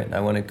looking for it. I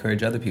want to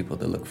encourage other people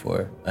to look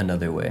for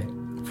another way,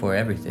 for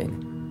everything,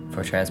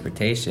 for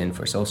transportation,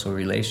 for social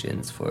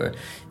relations, for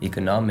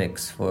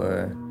economics,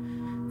 for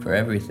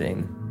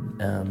everything.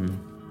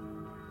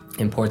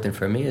 Important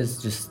for me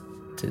is just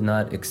to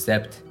not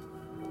accept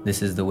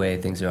this is the way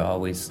things are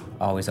always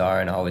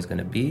are and always going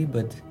to be,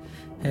 but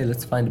hey,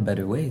 let's find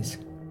better ways.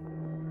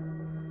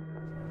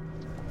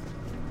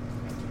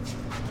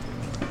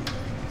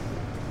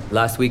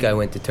 Last week I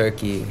went to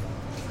Turkey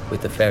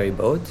with the ferry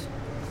boat,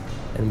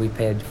 and we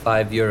paid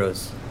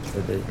 €5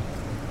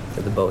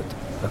 for the boat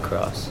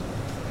across.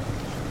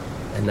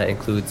 And that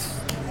includes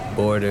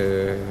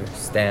border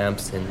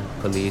stamps and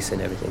police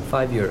and everything,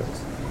 €5.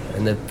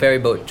 And the ferry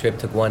boat trip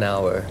took 1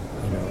 hour,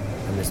 you know,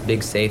 on this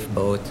big safe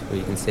boat where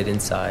you can sit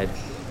inside.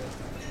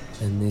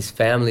 And these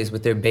families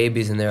with their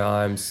babies in their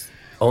arms,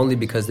 only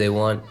because they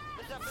want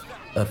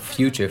a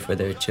future for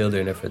their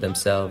children or for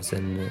themselves,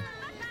 and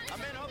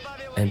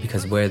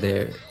because where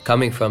they're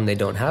coming from, they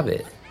don't have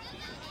it.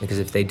 Because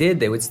if they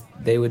did, they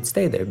would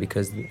stay there,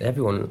 because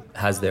everyone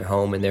has their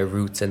home and their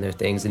roots and their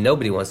things, and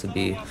nobody wants to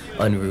be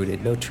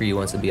unrooted. No tree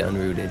wants to be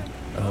unrooted.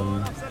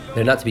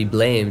 They're not to be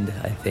blamed,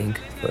 I think,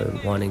 for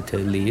wanting to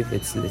leave.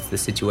 It's the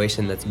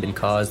situation that's been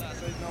caused,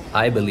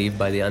 I believe,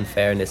 by the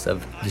unfairness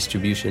of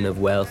distribution of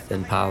wealth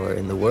and power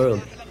in the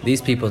world.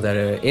 These people that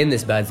are in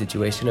this bad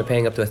situation are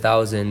paying up to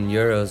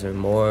 €1,000 or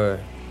more,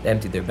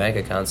 emptied their bank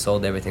accounts,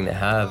 sold everything they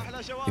have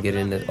to get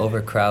in an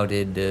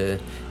overcrowded,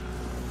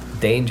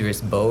 dangerous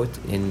boat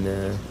and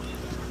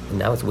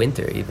now it's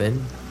winter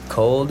even.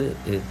 Cold,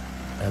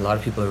 a lot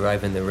of people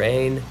arrive in the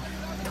rain,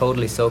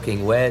 totally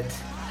soaking wet.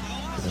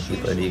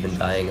 People are even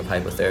dying of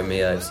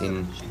hypothermia. I've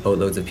seen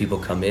boatloads of people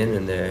come in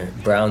and they're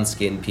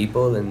brown-skinned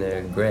people and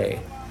they're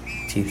gray,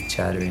 teeth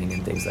chattering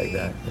and things like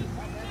that.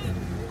 And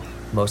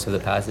most of the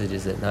passage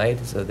is at night,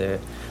 so they're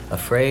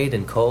afraid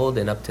and cold,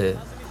 and up to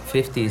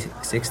 50,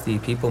 60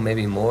 people,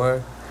 maybe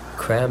more,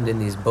 crammed in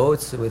these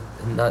boats with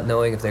not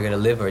knowing if they're going to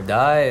live or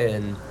die,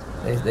 and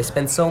they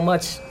spend so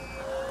much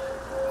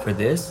for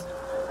this.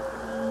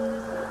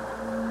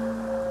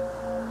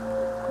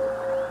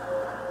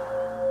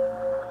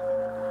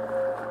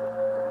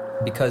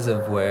 Because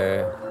of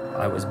where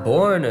I was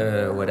born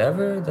or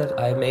whatever, that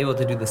I'm able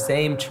to do the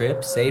same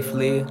trip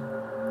safely,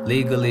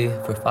 legally,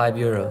 for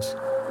 €5.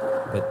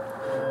 But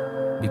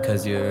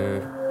because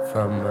you're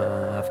from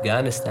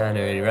Afghanistan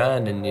or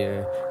Iran and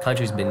your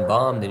country's been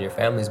bombed and your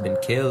family's been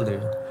killed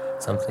or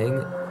something,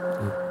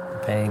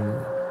 you're paying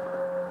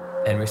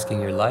and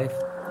risking your life,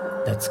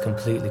 that's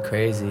completely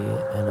crazy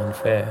and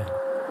unfair.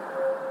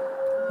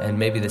 And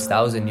maybe this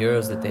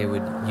 €1,000 that they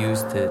would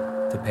use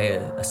to pay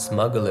a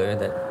smuggler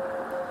that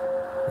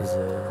is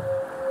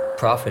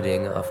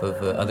profiting off of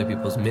other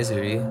people's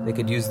misery, they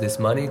could use this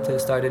money to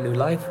start a new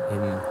life in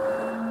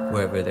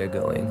wherever they're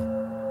going.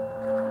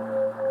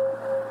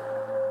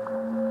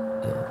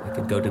 Yeah, they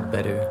could go to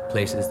better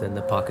places than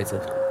the pockets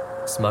of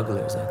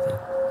smugglers, I think.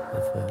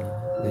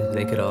 If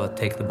they could all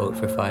take the boat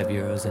for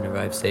 €5 and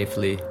arrive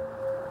safely,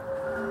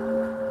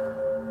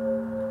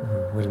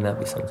 wouldn't that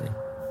be something?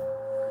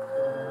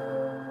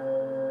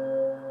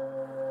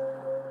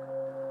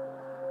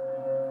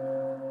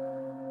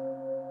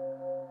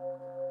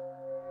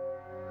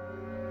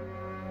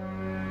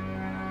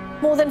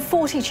 More than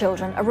 40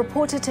 children are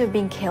reported to have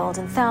been killed,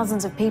 and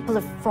thousands of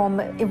people from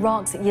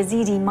Iraq's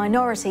Yazidi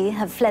minority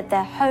have fled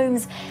their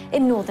homes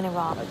in northern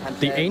Iraq.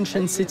 The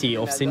ancient city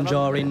of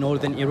Sinjar in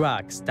northern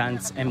Iraq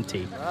stands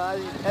empty.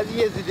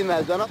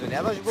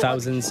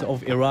 Thousands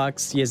of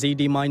Iraq's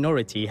Yazidi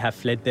minority have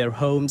fled their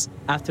homes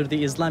after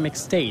the Islamic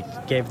State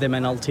gave them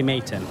an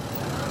ultimatum: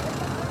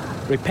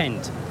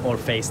 repent or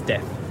face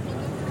death.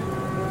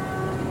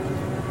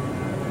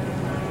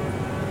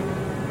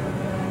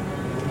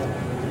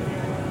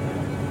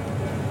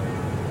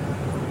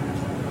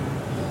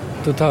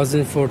 In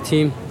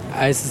 2014,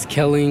 ISIS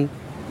killing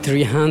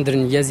 300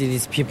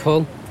 Yazidis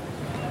people,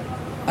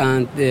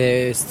 and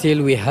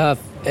still we have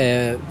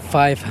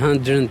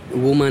 500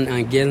 women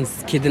and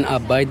girls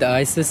kidnapped by the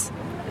ISIS,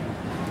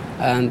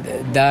 and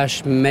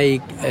Daesh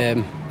make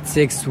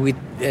sex with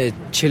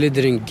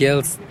children,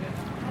 girls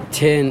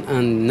 10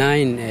 and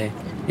 9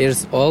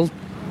 years old,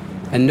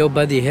 and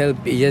nobody help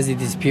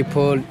Yazidis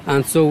people.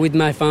 And so with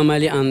my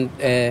family and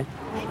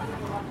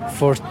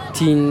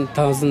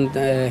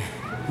 14,000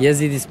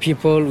 Yazidis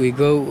people, we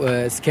go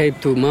escape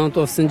to Mount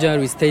of Sinjar.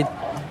 We stayed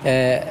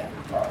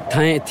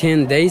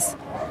 10 days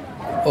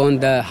on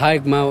the high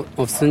Mount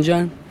of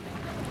Sinjar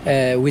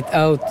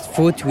without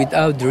food,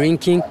 without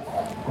drinking.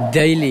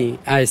 Daily,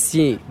 I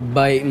see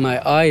by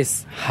my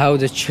eyes how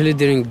the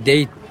children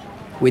died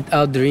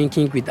without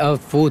drinking,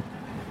 without food.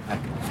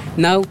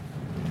 Now,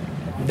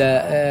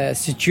 the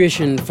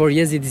situation for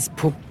Yazidis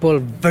people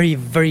very,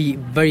 very,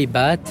 very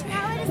bad.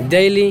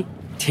 Daily,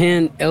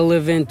 10,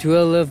 11,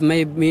 12,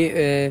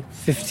 maybe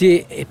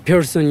 50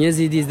 person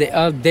Yazidis, they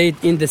all died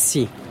in the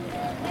sea.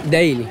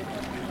 Daily.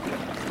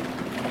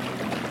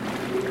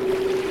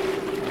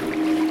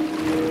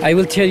 I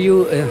will tell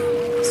you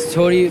a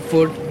story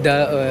for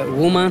the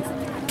woman.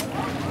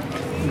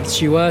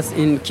 She was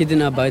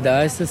kidnapped by the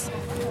ISIS.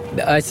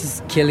 The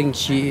ISIS killing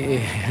she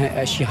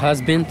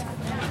husband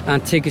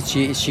and take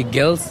she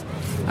girls,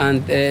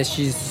 and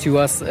she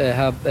was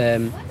have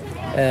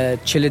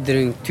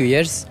children 2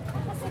 years.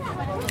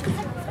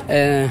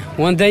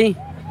 One day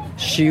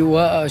she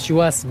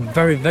was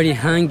very, very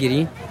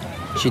hungry.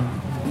 She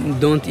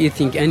don't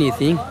eating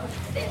anything.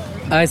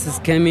 ISIS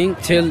coming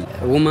tell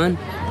woman,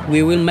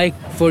 we will make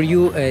for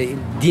you a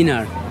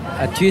dinner,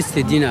 a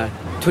Tuesday dinner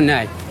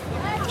tonight.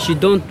 She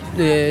don't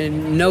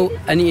know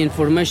any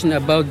information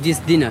about this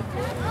dinner.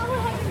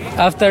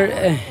 After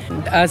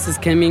ISIS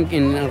coming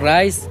in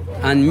rice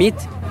and meat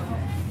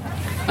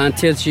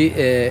until she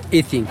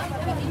eating.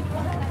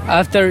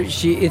 After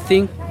she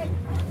eating,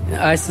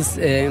 ISIS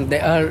they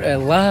are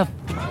laugh,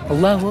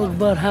 Allahu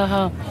Akbar, ha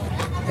ha.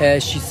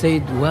 She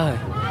said, why?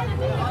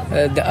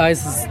 The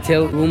ISIS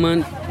tell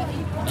woman,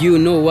 do you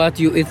know what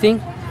you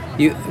eating?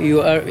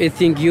 You are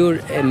eating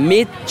your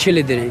meat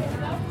children.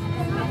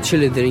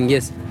 Children,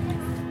 yes.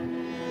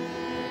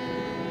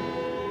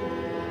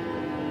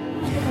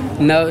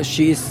 Now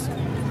she is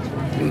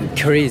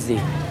crazy.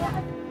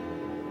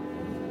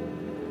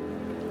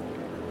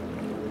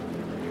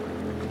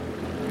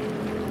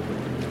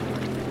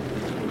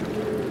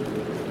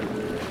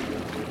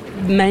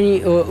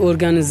 Many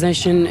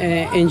organization,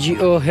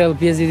 NGO help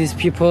Yazidis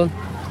people,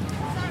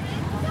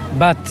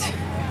 but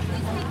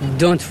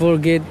don't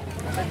forget,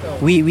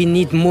 we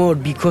need more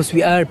because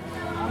we are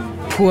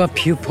poor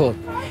people.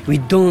 We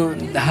don't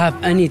have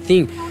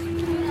anything.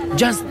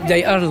 Just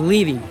they are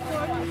living.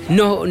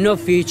 No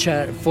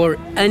future for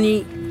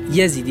any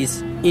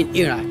Yazidis in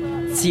Iraq,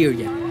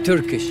 Syria,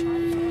 Turkish.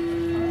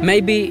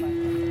 Maybe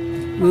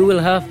we will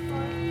have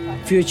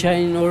future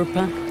in Europe.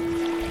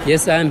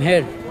 Yes, I am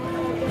here.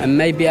 And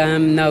maybe I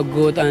am now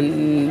good,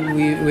 and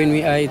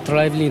when I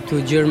traveling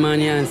to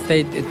Germany and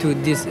stay to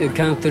this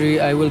country,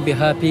 I will be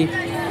happy.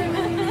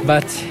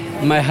 But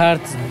my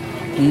heart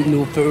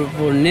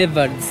for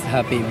never is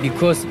happy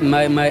because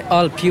my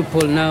all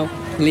people now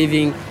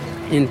living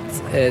in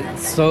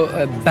so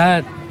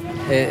bad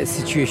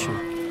situation.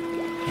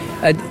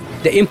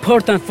 The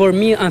important for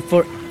me and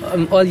for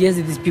all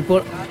Yazidis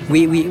people,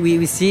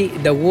 we see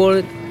the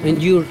world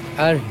and you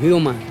are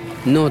human,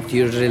 not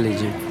your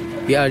religion.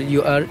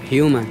 You are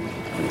human.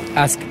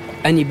 Ask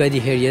anybody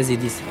here,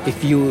 Yazidis,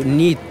 if you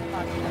need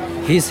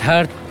his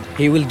heart,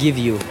 he will give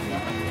you.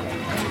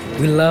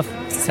 We love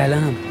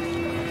salam,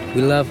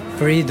 we love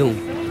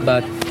freedom,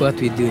 but what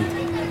we do?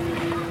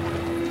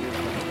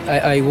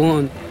 I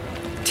want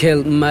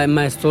tell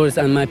my stories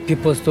and my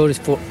people's stories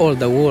for all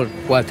the world.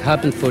 What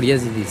happened for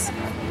Yazidis?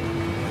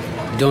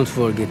 Don't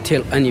forget,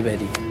 tell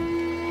anybody.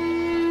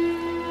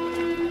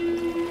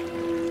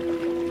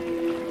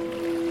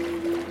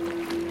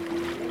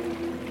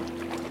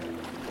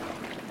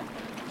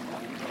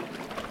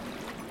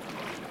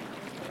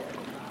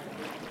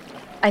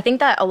 I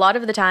think that a lot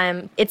of the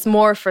time it's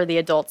more for the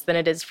adults than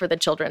it is for the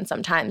children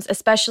sometimes,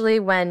 especially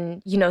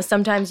when,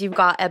 sometimes you've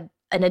got an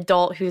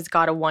adult who's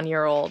got a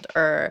 1-year-old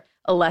or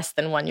a less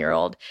than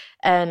 1-year-old,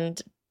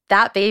 and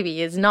that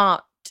baby is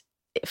not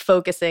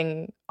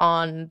focusing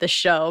on the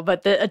show,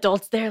 but the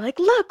adult's there like,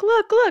 look,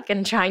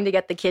 and trying to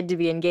get the kid to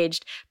be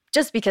engaged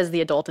just because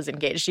the adult is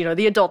engaged.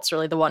 The adult's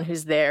really the one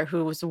who's there,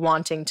 who's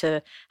wanting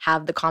to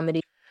have the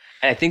comedy.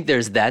 I think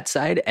there's that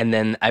side, and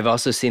then I've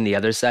also seen the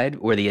other side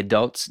where the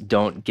adults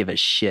don't give a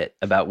shit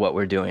about what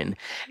we're doing.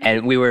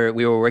 And we were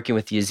working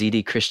with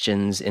Yazidi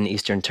Christians in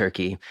eastern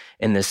Turkey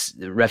in this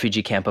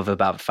refugee camp of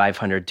about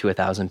 500 to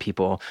 1,000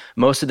 people.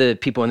 Most of the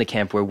people in the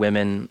camp were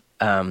women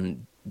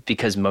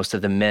because most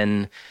of the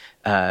men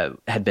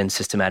had been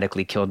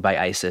systematically killed by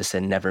ISIS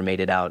and never made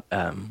it out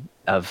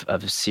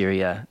of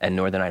Syria and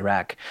northern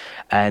Iraq.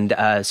 And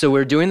so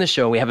we're doing the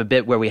show. We have a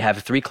bit where we have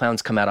 3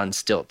 clowns come out on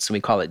stilts, and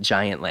we call it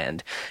Giant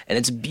Land. And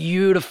it's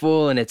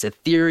beautiful and it's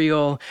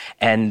ethereal,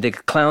 and the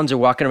clowns are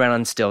walking around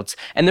on stilts.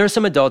 And there are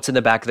some adults in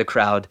the back of the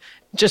crowd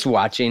just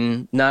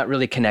watching, not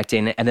really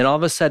connecting. And then all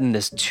of a sudden,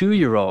 this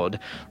 2-year-old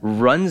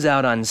runs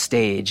out on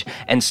stage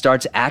and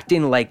starts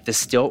acting like the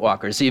stilt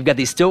walkers. So you've got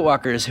these stilt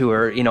walkers who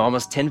are,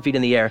 almost 10 feet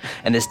in the air,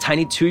 and this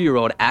tiny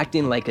 2-year-old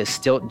acting like a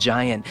stilt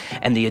giant.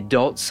 And the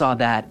adults saw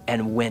that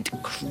and went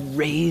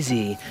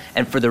crazy.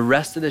 And for the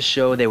rest of the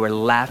show, they were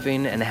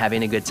laughing and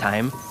having a good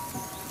time.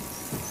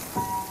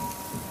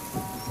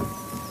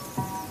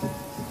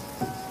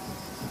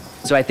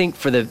 So I think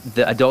for the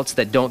adults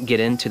that don't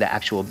get into the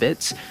actual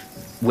bits,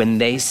 when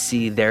they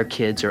see their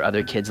kids or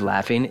other kids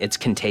laughing, it's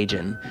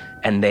contagion,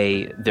 and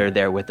they're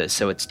there with us.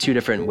 So it's two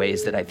different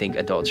ways that I think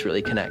adults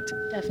really connect.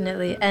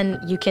 Definitely. And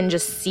you can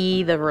just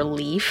see the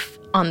relief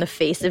on the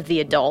face of the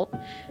adult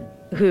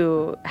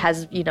who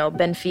has,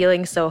 been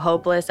feeling so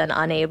hopeless and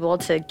unable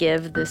to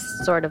give this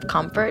sort of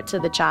comfort to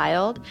the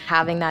child.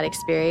 Having that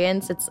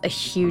experience, it's a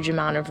huge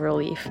amount of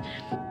relief.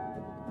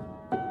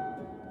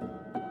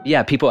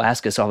 Yeah, people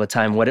ask us all the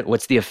time,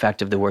 what's the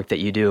effect of the work that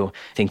you do?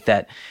 I think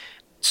that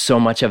so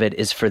much of it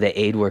is for the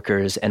aid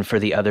workers and for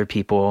the other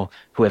people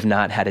who have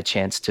not had a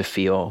chance to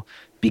feel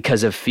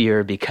because of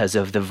fear, because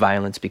of the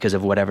violence, because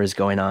of whatever's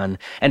going on.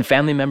 And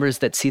family members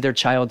that see their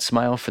child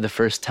smile for the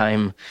first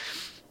time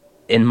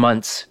in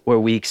months or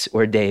weeks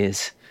or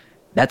days.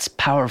 That's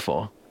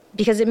powerful.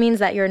 Because it means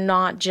that you're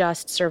not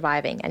just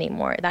surviving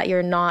anymore, that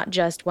you're not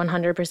just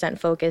 100%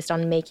 focused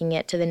on making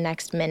it to the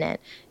next minute.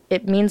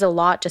 It means a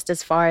lot just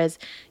as far as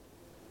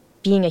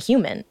being a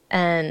human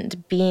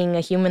and being a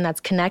human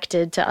that's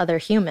connected to other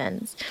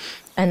humans.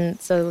 And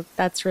so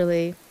that's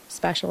really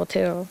special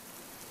too.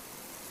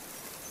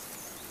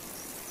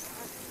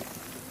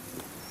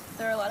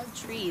 There are a lot of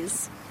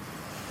trees.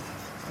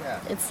 Yeah.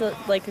 It's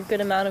like a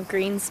good amount of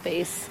green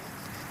space.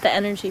 The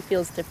energy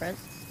feels different.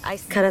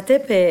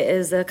 Karatepe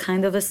is a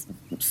kind of a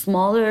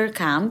smaller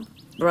camp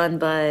run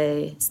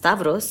by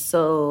Stavros.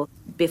 So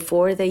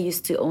before they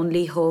used to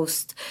only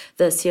host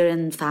the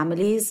Syrian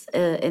families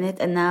in it,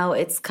 and now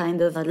it's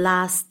kind of a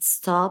last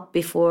stop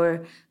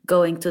before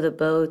going to the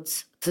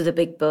boat, to the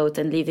big boat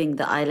and leaving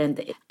the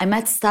island. I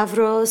met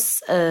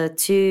Stavros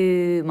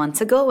 2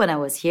 months ago when I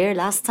was here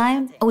last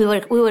time. We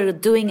were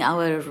doing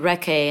our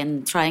recce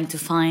and trying to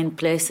find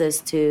places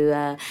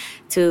to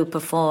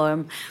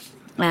perform.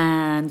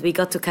 And we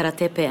got to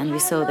Karatepe and we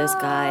saw this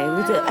guy.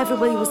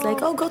 Everybody was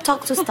like, oh, go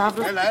talk to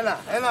Stavros. Ella.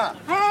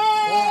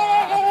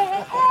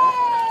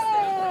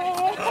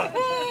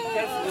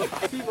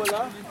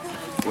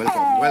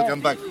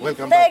 Welcome back.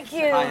 Thank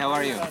you. Hi, how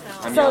are you?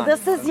 I'm So Jan.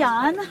 this is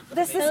Jan.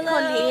 This is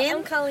Colleen.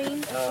 I'm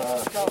Colleen.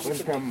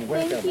 Welcome.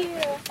 Thank you.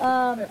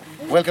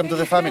 Welcome to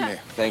the family.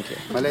 Thank you.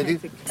 My lady.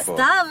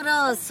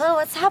 Stavros, so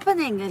what's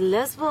happening in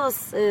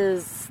Lesbos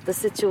is the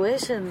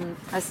situation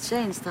has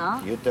changed,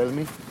 huh? You tell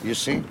me. You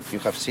see. You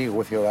have seen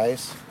with your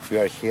eyes. We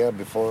are here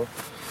before.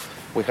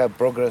 We have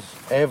progress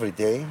every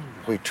day.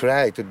 We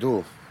try to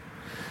do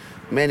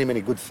many,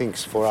 many good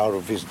things for our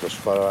visitors,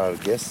 for our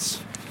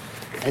guests.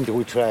 And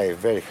we try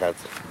very hard.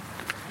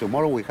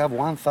 Tomorrow we have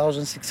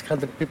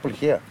 1,600 people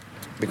here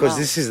because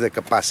this is the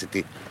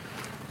capacity.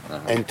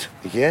 And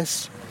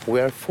yes, we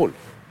are full.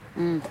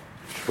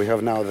 We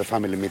have now the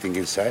family meeting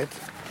inside.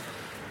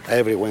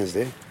 Every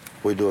Wednesday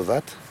we do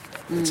that.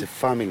 It's a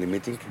family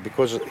meeting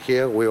because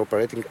here we're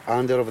operating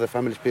under of the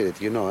family spirit,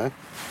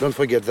 Don't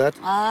forget that.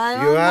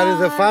 You are in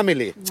the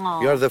family.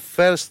 You are the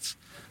first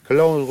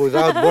clone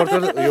without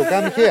borders. You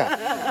come here.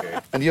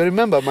 And you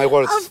remember my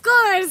words. Of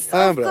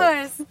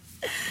course.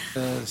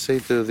 Say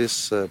to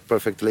this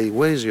perfect lady,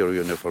 where is your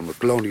uniform,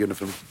 clone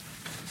uniform?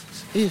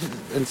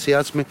 And she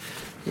asked me,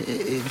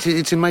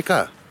 it's in my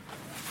car.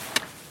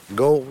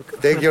 Go,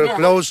 take your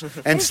clothes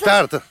and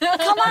start.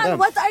 Come on,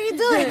 what are you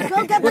doing?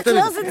 Go get the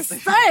clothes and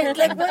start.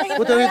 Like,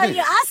 what are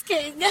you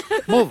asking?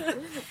 Move.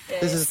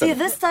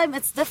 This time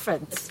it's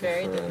different. It's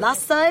very different.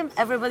 Last time,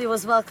 everybody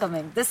was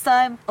welcoming. This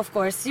time, of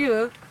course,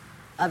 you,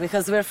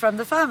 because we're from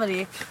the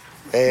family.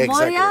 Exactly.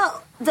 Moria,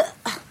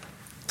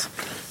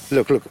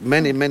 Look,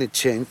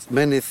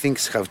 many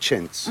things have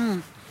changed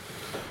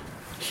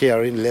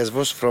here in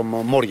Lesbos from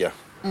Moria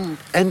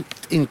and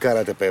in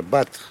Karatepe.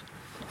 But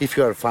if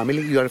you are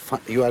family,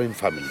 you are in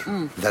family.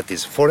 That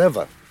is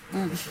forever.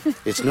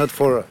 It's not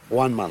for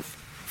 1 month,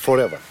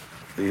 forever.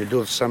 You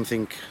do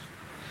something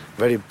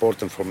very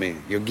important for me.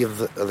 You give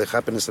the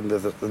happiness and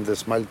the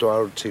smile to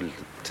our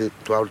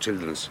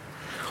children.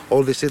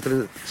 All the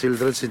children,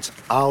 it's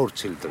our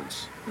children.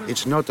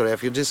 It's not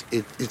refugees,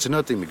 it's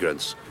not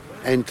immigrants.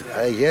 And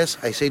yes,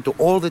 I say to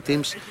all the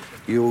teams,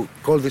 you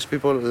call these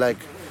people like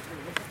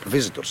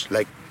visitors,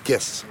 like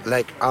guests,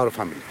 like our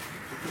family.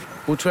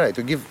 We try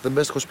to give the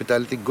best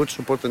hospitality, good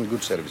support and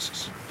good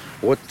services.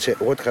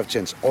 What have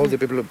changed? All the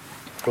people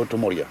go to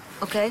Moria.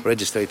 Okay.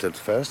 Registered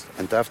first,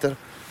 and after,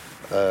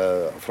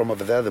 from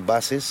over there, the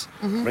buses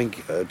bring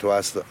to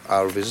us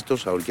our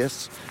visitors, our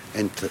guests,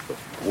 and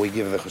we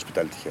give the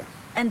hospitality here.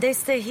 And they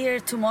stay here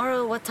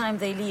tomorrow. What time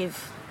they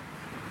leave?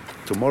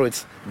 Tomorrow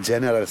it's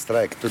general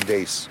strike, 2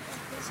 days.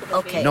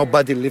 Okay.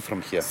 Nobody leave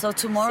from here. So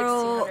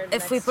tomorrow,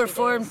 if we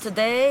perform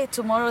today,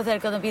 tomorrow they're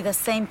going to be the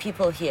same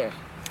people here.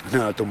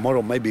 No,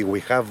 tomorrow maybe we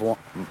have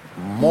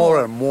more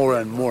and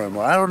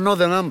more. I don't know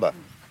the number.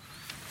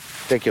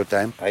 Take your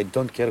time. I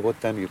don't care what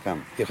time you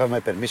come. You have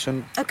my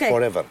permission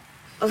forever.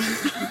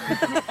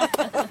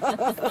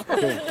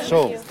 Okay,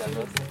 so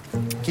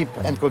keep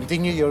and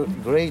continue your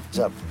great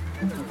job.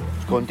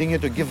 Continue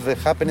to give the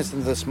happiness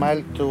and the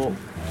smile to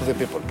the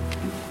people.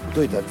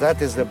 Do it.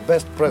 That is the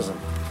best present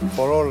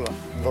for all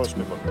those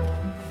people.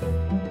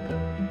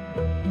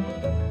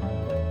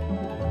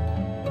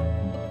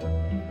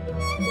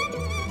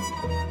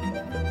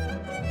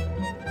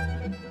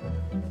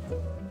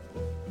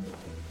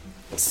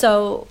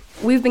 So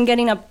we've been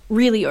getting up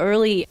really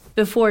early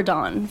before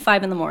dawn,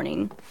 5 in the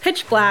morning.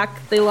 Pitch black,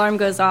 the alarm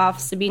goes off.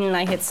 Sabine and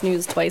I hit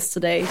snooze twice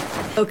today.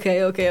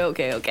 Okay,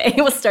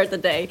 we'll start the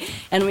day.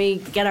 And we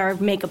get our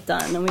makeup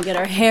done, and we get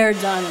our hair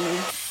done, and we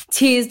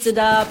teased it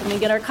up, and we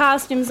get our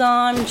costumes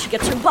on. She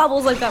gets her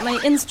bubbles, I've got my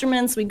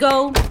instruments, we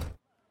go.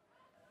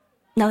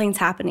 Nothing's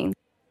happening.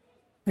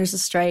 There's a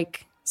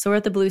strike. So we're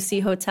at the Blue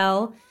Sea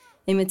Hotel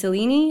in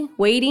Mytilene,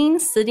 waiting,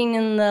 sitting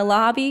in the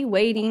lobby,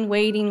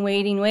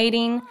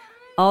 waiting,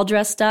 all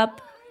dressed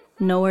up,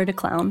 nowhere to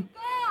clown.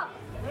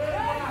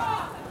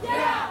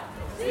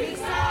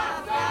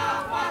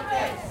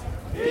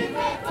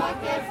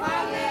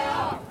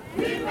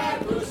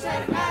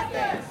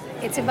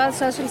 It's about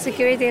social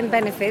security and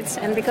benefits,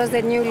 and because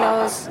the new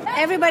laws,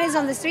 everybody's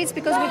on the streets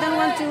because we don't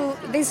want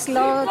this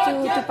law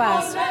to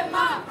pass.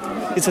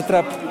 It's a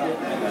trap.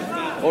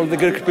 All the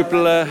Greek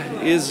people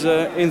is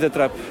in the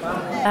trap.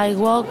 I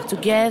walk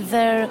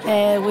together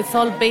with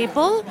all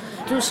people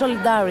to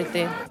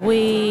solidarity.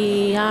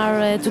 We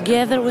are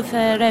together with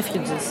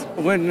refugees.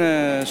 When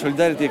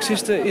solidarity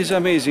exists, is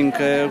amazing.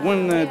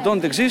 When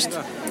don't exist,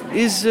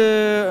 is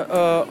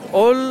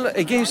all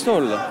against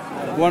all.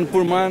 One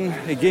poor man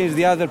against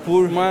the other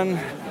poor man.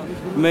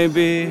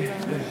 Maybe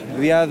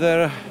the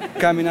other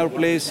come in our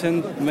place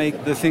and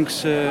make the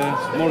things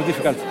more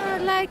difficult.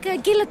 Like a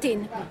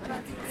guillotine.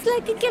 It's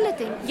like a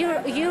guillotine.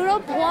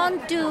 Europe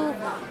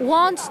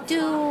wants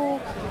to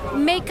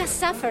make us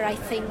suffer, I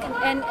think.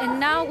 And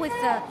now with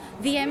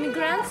the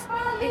immigrants,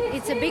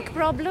 it's a big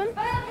problem.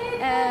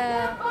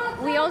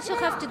 We also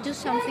have to do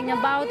something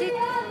about it.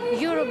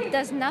 Europe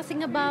does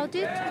nothing about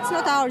it. It's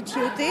not our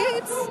duty.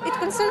 It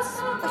concerns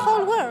the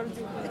whole world.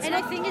 And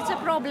I think it's a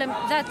problem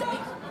that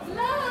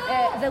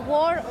the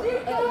war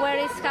where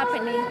it's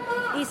happening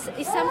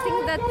is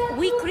something that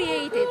we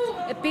created.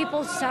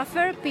 People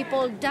suffer,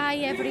 people die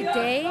every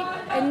day,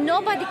 and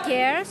nobody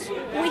cares.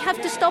 We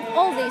have to stop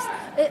all this.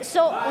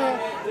 So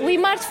we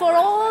march for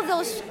all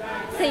those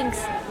things.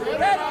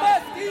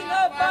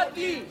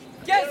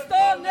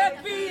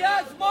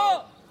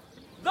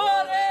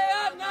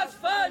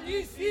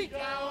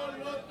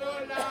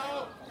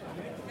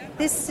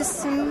 This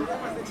system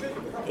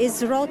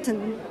is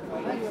rotten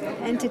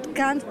and it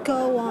can't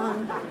go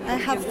on. I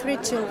have 3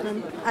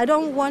 children. I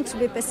don't want to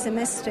be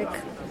pessimistic,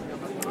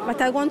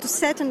 but I want to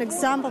set an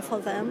example for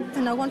them,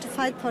 and I want to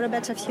fight for a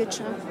better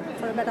future,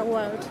 for a better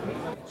world.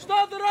 Στο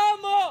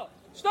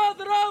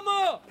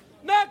δρόμο,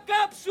 να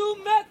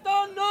κάψουμε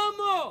τον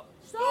νόμο.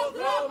 Στο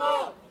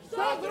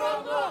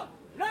δρόμο,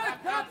 να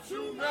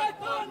κάψουμε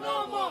τον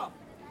νόμο.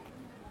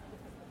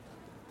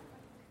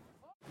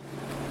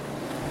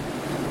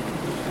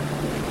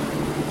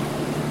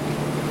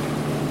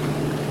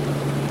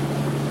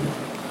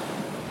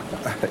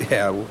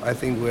 Yeah, I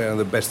think we're on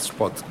the best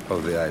spot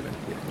of the island.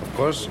 Of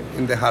course,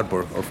 in the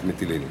harbor of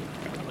Mytilene.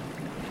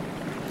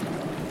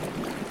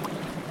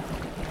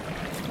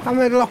 I'm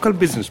a local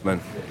businessman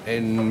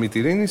in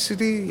Mytilene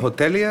city,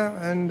 hotelier,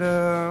 and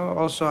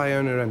also I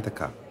own a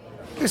rent-a-car.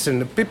 Listen,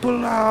 the people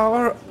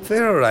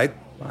they're all right.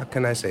 How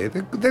can I say?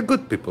 They're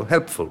good people,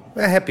 helpful.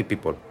 They're happy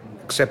people,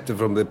 except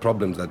from the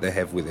problems that they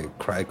have with the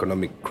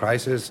economic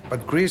crisis.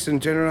 But Greece in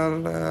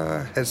general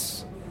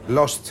has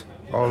lost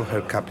all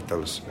her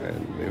capitals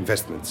and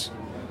investments,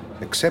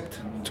 except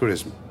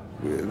tourism.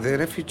 The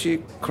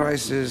refugee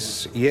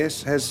crisis,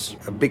 yes, has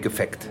a big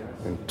effect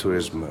in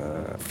tourism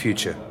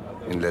future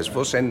in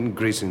Lesbos and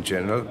Greece in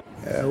general.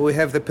 We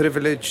have the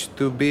privilege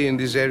to be in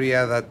this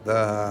area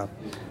that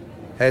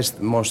has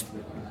the most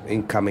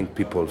incoming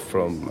people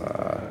from,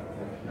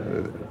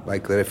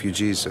 like the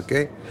refugees,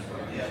 okay?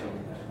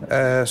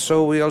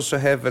 So we also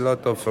have a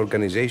lot of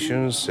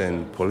organizations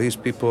and police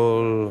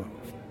people,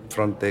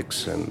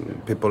 Frontex,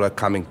 and people are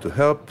coming to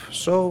help.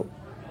 So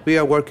we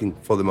are working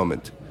for the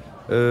moment.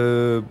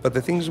 But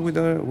the thing is, we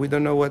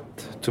don't know what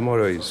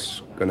tomorrow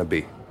is gonna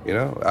be. You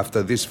know,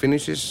 after this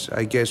finishes,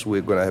 I guess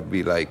we're gonna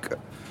be like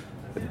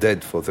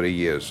dead for 3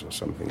 years or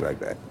something like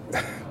that.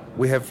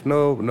 We have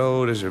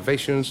no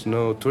reservations,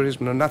 no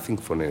tourism, no nothing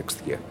for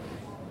next year.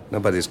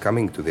 Nobody's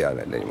coming to the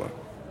island anymore.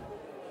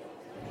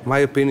 My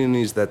opinion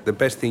is that the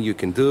best thing you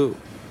can do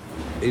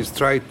is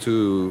try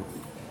to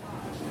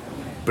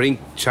bring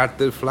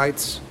charter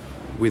flights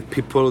with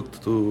people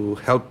to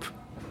help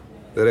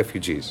the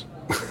refugees.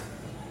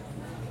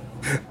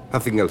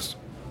 Nothing else.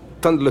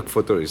 Don't look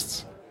for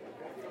tourists.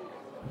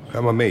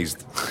 I'm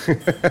amazed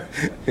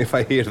if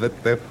I hear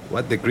that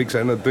the Greeks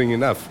are not doing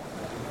enough.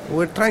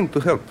 We're trying to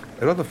help.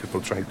 A lot of people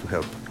trying to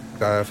help.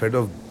 I've heard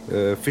of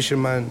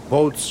fishermen,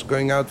 boats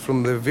going out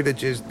from the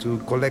villages to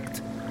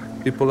collect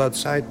people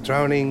outside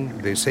drowning.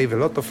 They save a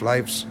lot of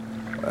lives.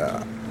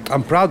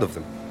 I'm proud of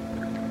them.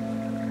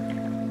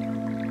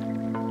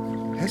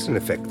 Has an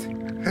effect.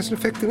 Has an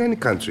effect in any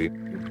country.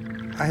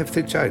 I have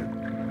 3 children.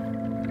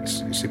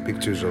 You see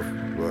pictures of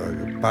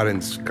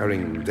parents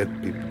carrying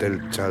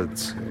dead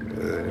child's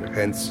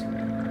hands,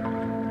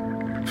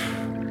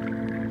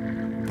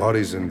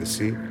 bodies in the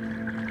sea.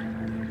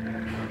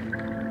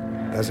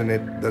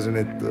 Doesn't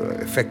it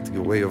affect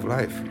your way of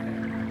life?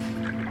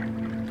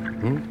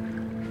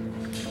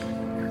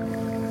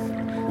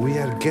 We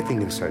are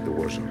getting inside the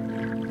war zone.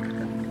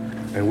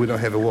 And we don't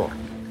have a war.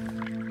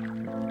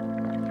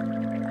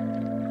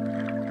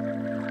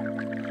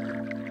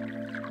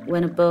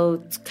 When a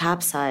boat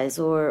capsizes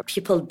or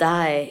people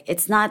die,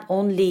 it's not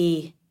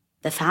only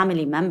the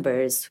family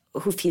members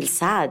who feel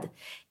sad,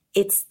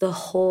 it's the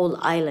whole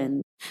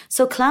island.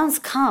 So clowns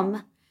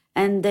come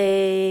and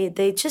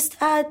they just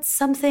add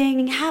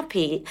something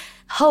happy,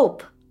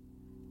 hope.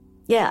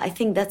 Yeah, I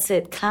think that's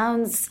it.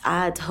 Clowns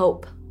add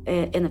hope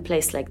in a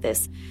place like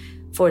this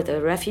for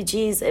the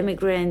refugees,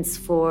 immigrants,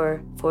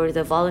 for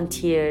the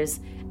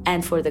volunteers,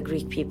 and for the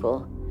Greek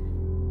people.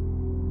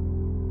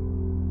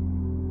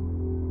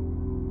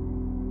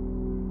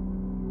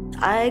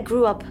 I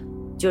grew up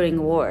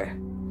during war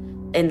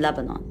in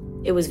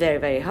Lebanon. It was very,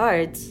 very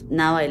hard.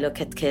 Now I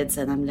look at kids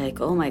and I'm like,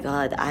 oh my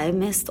God, I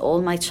missed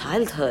all my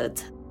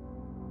childhood.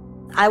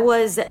 I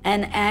was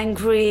an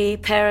angry,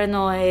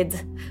 paranoid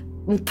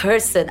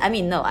person. I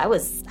mean, no, I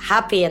was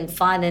happy and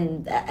fun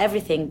and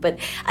everything, but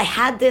I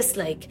had this,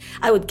 like,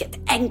 I would get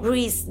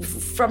angry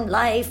from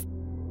life.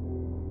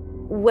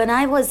 When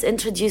I was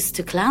introduced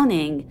to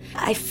clowning,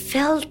 I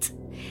felt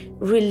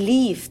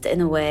relieved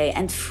in a way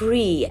and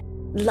free.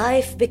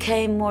 Life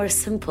became more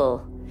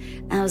simple.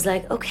 And I was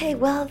like, okay,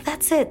 well,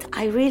 that's it.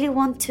 I really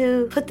want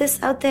to put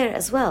this out there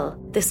as well.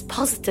 This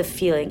positive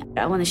feeling.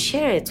 I want to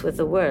share it with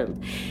the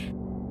world.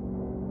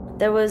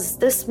 There was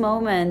this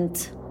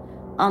moment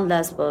on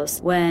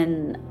Lesbos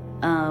when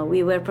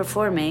we were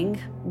performing.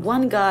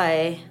 One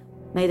guy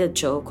made a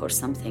joke or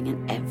something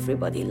and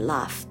everybody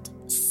laughed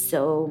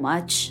so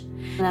much.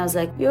 And I was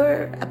like,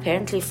 you're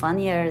apparently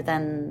funnier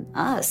than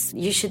us.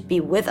 You should be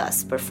with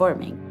us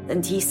performing.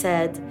 And he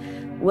said,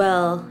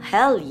 well,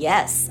 hell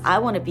yes, I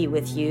want to be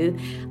with you.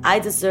 I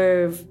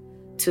deserve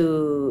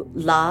to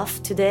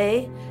laugh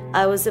today.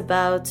 I was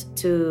about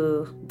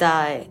to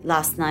die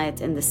last night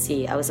in the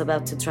sea. I was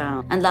about to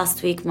drown. And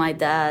last week my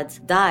dad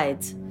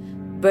died,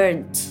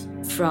 burnt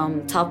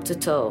from top to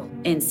toe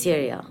in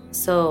Syria.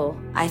 So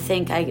I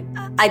think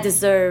I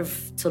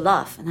deserve to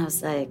laugh. And I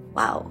was like,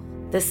 wow,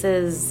 this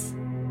is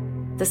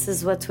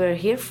what we're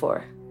here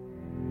for.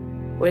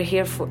 We're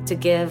here to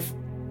give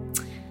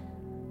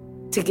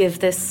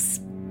this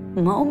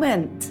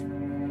moment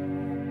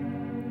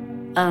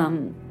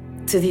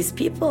to these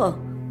people.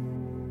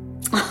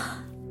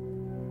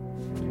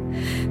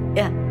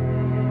 Yeah.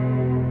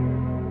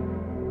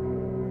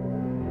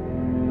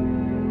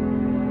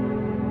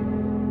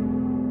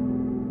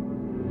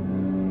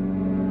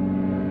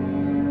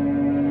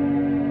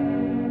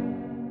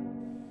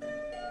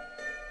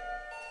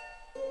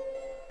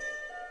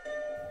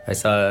 I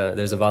saw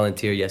there's a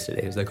volunteer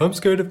yesterday. He was like, I'm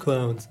scared of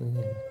clowns.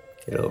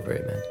 Get over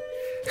it,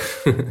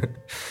 man.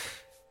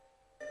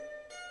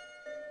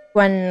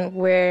 When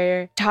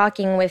we're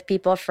talking with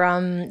people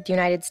from the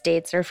United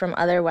States or from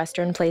other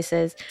Western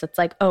places, it's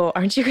like, oh,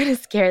 aren't you going to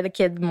scare the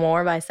kids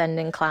more by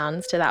sending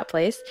clowns to that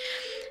place?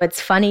 It's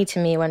funny to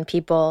me when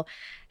people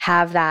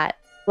have that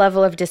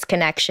level of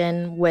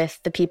disconnection with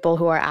the people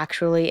who are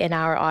actually in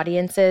our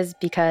audiences,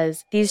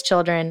 because these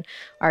children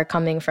are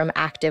coming from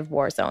active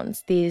war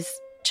zones. These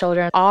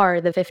children are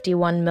the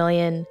 51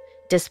 million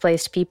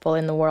displaced people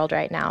in the world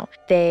right now.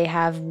 They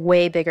have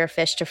way bigger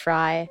fish to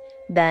fry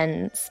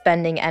than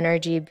spending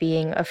energy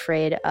being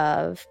afraid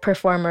of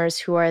performers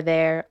who are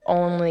there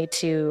only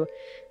to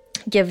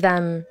give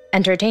them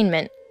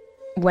entertainment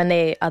when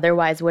they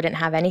otherwise wouldn't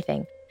have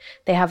anything.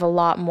 They have a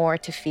lot more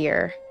to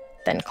fear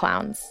than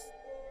clowns.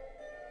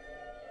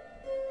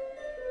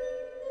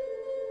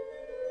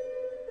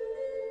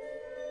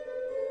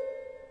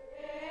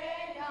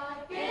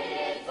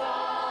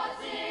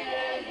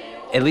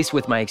 At least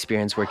with my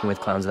experience working with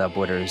Clowns Without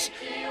Borders,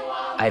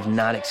 I've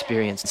not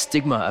experienced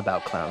stigma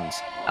about clowns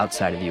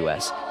outside of the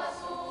US.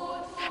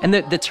 And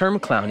the term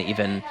clown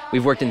even,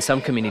 we've worked in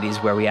some communities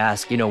where we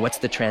ask, what's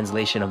the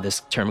translation of this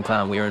term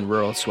clown? We were in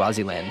rural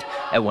Swaziland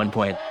at one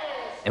point,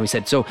 and we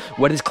said, so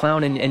what is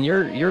clown in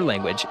your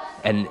language?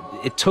 And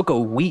it took a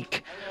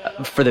week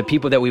for the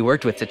people that we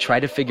worked with to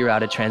try to figure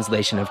out a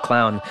translation of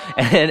clown.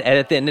 And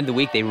at the end of the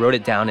week, they wrote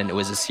it down, and it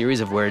was a series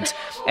of words,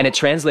 and it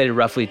translated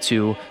roughly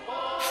to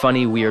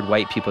funny, weird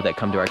white people that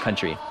come to our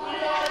country.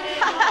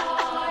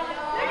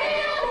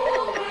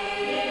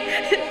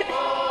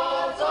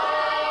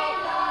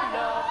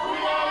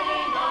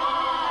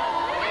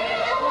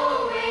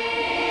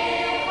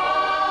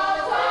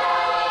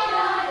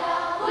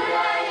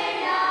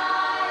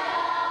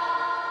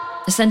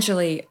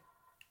 Essentially,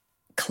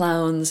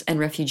 clowns and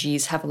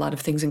refugees have a lot of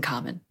things in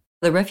common.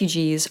 The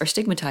refugees are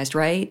stigmatized,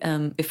 right?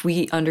 If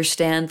we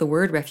understand the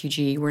word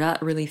refugee, we're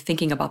not really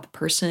thinking about the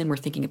person, we're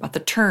thinking about the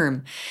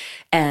term.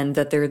 And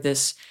that they're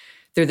this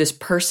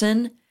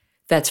person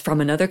that's from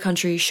another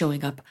country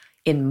showing up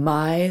in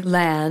my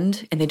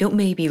land, and they don't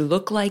maybe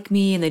look like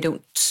me, and they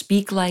don't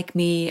speak like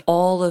me.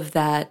 All of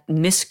that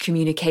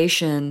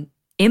miscommunication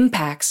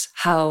impacts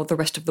how the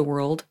rest of the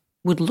world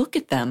would look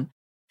at them.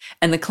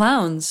 And the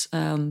clowns,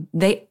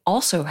 they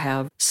also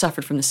have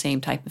suffered from the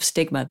same type of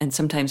stigma. And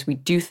sometimes we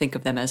do think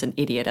of them as an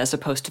idiot as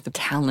opposed to the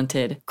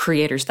talented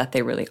creators that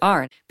they really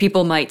are.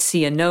 People might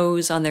see a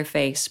nose on their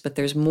face, but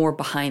there's more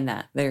behind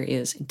that. There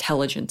is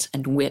intelligence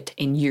and wit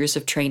and years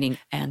of training.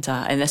 And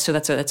so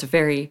that's a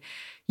very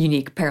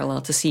unique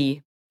parallel to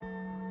see.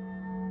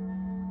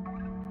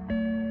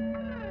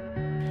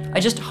 I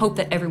just hope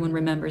that everyone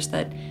remembers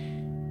that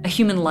a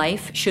human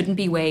life shouldn't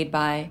be weighed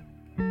by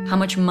how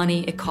much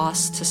money it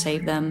costs to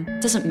save them.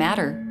 It doesn't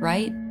matter,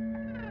 right?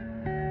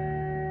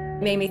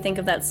 Made me think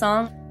of that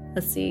song.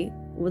 Let's see,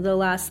 with the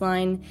last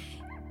line,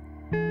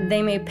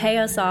 they may pay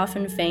us off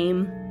in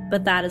fame,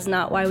 but that is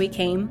not why we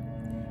came.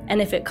 And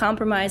if it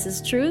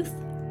compromises truth,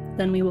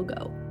 then we will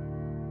go.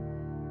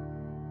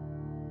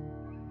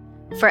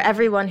 For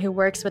everyone who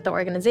works with the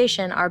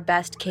organization, our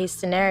best case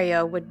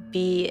scenario would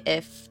be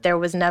if there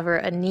was never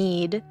a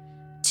need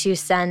to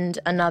send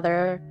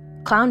another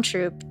clown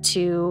troupe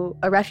to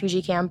a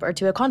refugee camp or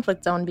to a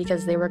conflict zone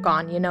because they were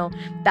gone. You know,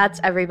 that's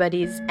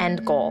everybody's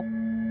end goal.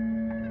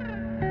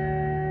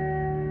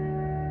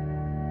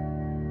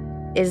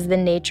 Is the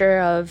nature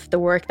of the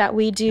work that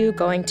we do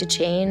going to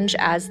change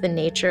as the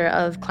nature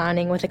of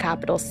clowning with a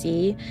capital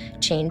C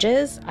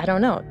changes? I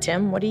don't know.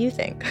 Tim, what do you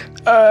think?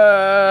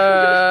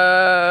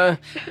 I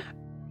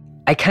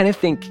kind of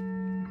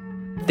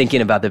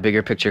thinking about the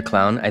bigger picture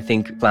clown, I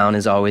think clown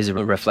is always a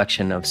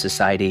reflection of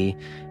society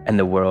and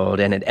the world,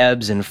 and it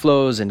ebbs and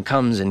flows and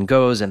comes and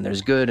goes, and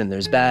there's good and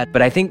there's bad.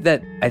 But I think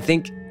that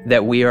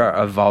we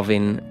are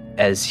evolving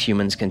as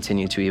humans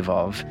continue to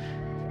evolve,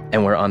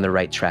 and we're on the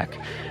right track.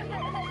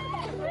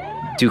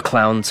 Do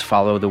clowns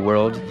follow the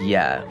world?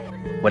 Yeah.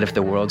 What if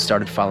the world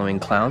started following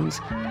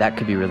clowns? That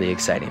could be really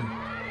exciting.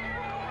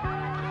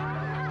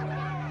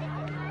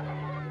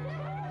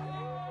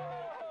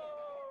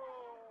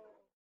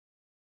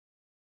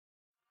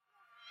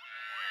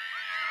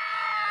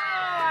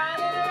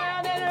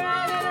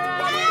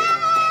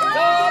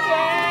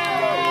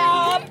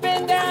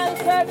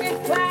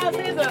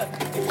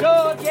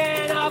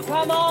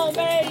 Come on,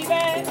 baby.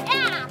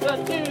 Yeah.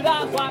 Let's do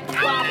that.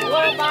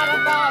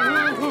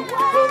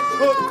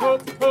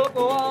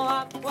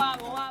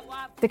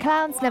 The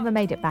clowns never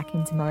made it back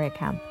into Moria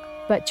camp,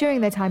 but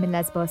during their time in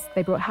Lesbos,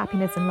 they brought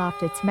happiness and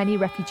laughter to many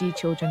refugee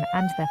children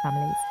and their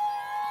families.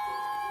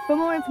 For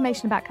more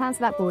information about Clowns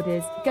Without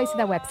Borders, go to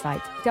their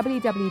website,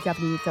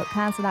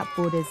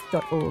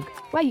 www.clownswithoutborders.org,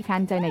 where you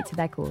can donate to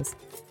their cause.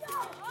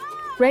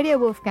 Radio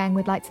Wolfgang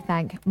would like to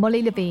thank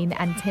Molly Levine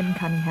and Tim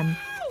Cunningham,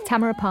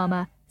 Tamara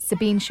Palmer,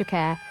 Sabine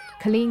Shuker,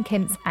 Colleen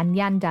Kintz and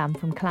Yan Dam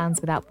from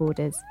Clowns Without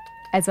Borders,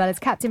 as well as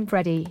Captain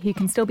Freddy, who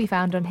can still be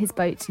found on his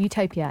boat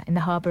Utopia in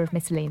the harbour of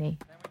Mytilene.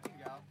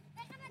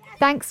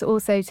 Thanks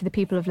also to the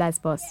people of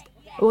Lesbos,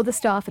 all the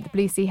staff at the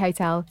Blue Sea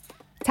Hotel,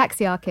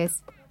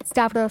 Taxiarchis,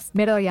 Stavros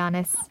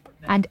Miroyanis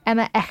and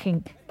Emma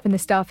Echink from the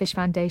Starfish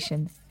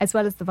Foundation, as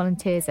well as the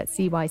volunteers at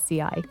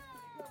CYCI.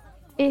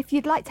 If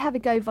you'd like to have a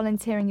go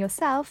volunteering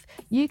yourself,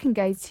 you can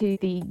go to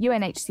the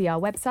UNHCR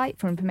website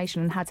for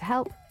information on how to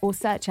help or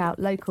search out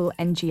local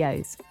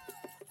NGOs.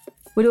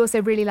 We'd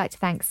also really like to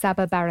thank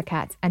Saba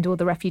Barakat and all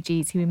the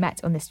refugees who we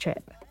met on this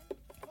trip.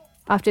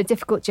 After a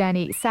difficult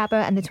journey, Saba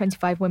and the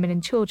 25 women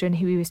and children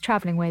who he was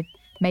travelling with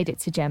made it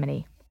to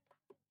Germany.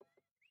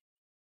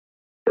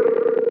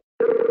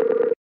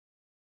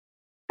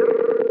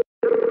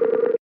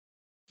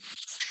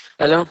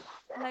 Hello.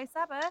 Hello,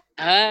 Saba.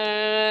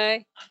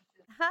 Hi.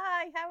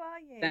 Hi, how are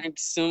you?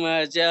 Thanks so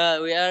much.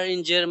 We are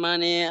in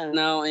Germany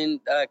now in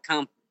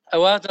camp.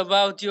 What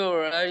about you?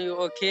 Are you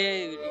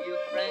okay? Are you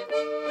friends?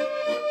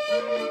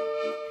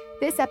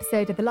 This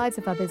episode of The Lives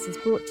of Others is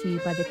brought to you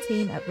by the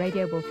team at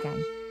Radio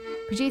Wolfgang.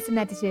 Produced and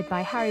edited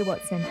by Harry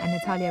Watson and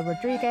Natalia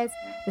Rodriguez.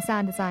 The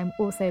sound design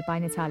also by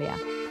Natalia.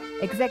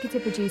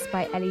 Executive produced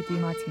by Ellie Di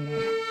Martino.